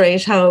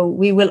demonstrate how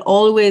we will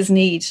always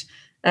need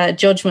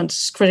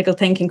judgment, critical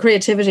thinking,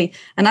 creativity.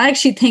 And I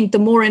actually think the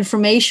more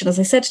information, as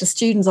I said to the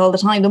students all the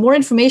time, the more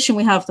information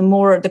we have,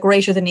 the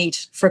greater the need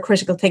for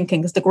critical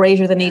thinking, because the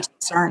greater the need to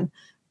discern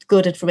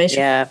good information.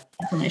 Yeah.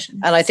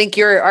 And I think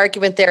your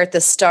argument there at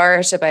the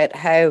start about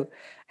how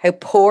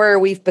poor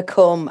we've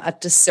become at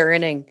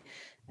discerning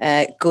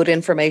good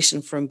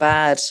information from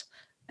bad,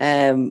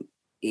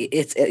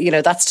 it's,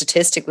 that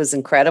statistic was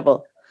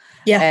incredible.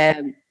 Yeah.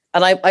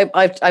 And I'm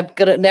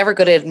never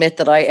going to admit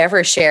that I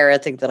ever share a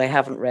thing that I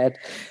haven't read.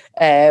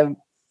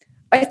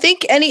 I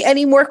think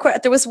any more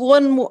there was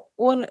one.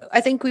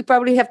 I think we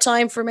probably have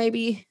time for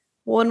maybe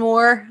one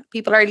more.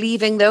 People are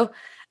leaving though,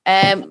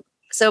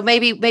 so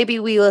maybe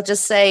we will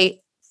just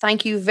say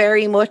thank you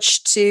very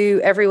much to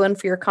everyone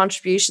for your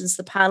contributions.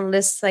 The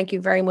panelists, thank you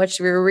very much.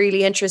 We were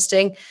really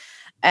interesting,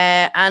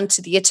 and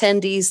to the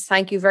attendees,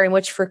 thank you very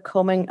much for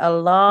coming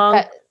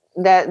along.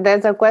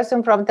 There's a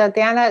question from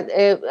Tatiana,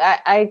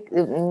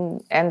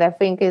 and I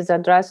think it's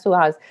addressed to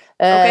us.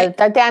 Okay.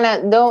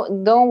 Tatiana,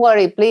 don't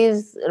worry.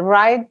 Please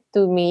write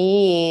to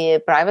me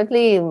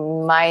privately.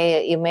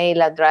 My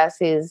email address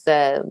is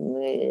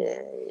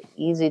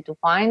easy to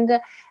find,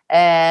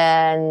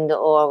 and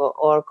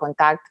or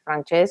contact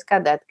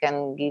Francesca. That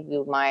can give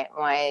you my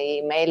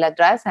email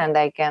address, and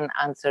I can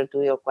answer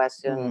to your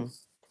question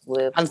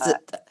with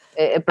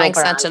thanks,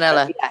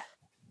 Antonella. Yeah.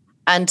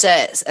 And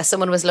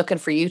someone was looking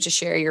for you to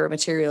share your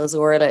materials,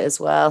 Orla,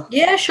 as well.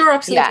 Yeah, sure,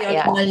 absolutely.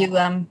 I'll email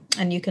you,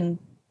 and you can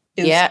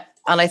do it.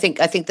 And I think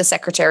the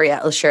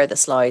Secretariat will share the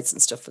slides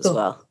and stuff as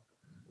well.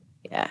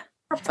 Yeah,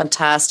 perfect.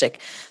 Fantastic.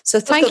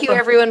 So thank you,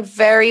 everyone,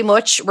 very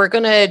much. We're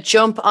going to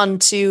jump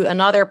onto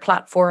another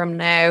platform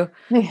now,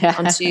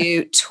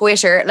 onto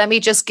Twitter. Let me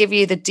just give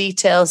you the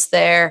details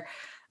there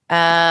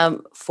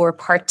for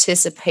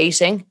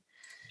participating.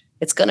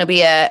 It's going to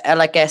be a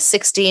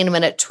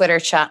 16-minute Twitter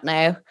chat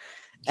now.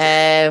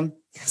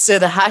 So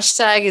the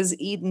hashtag is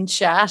Eden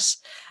Chat,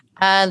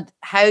 and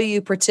how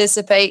you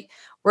participate,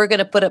 we're going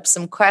to put up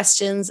some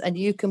questions and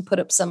you can put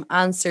up some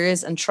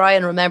answers, and try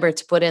and remember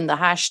to put in the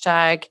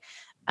hashtag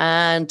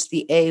and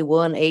the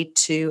A1,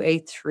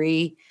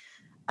 A2,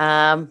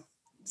 A3.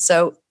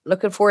 So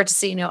looking forward to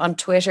seeing you on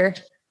Twitter.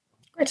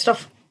 Great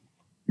stuff.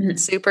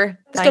 Super.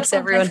 Thanks,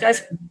 everyone.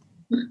 Thanks, guys.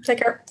 Take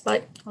care.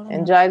 Bye.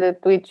 Enjoy the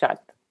tweet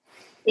chat.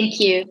 Thank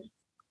you.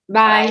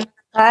 Bye.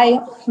 Bye.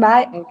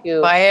 Bye. Thank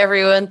you. Bye,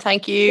 everyone.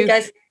 Thank you. Hey,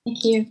 guys.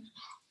 Thank you.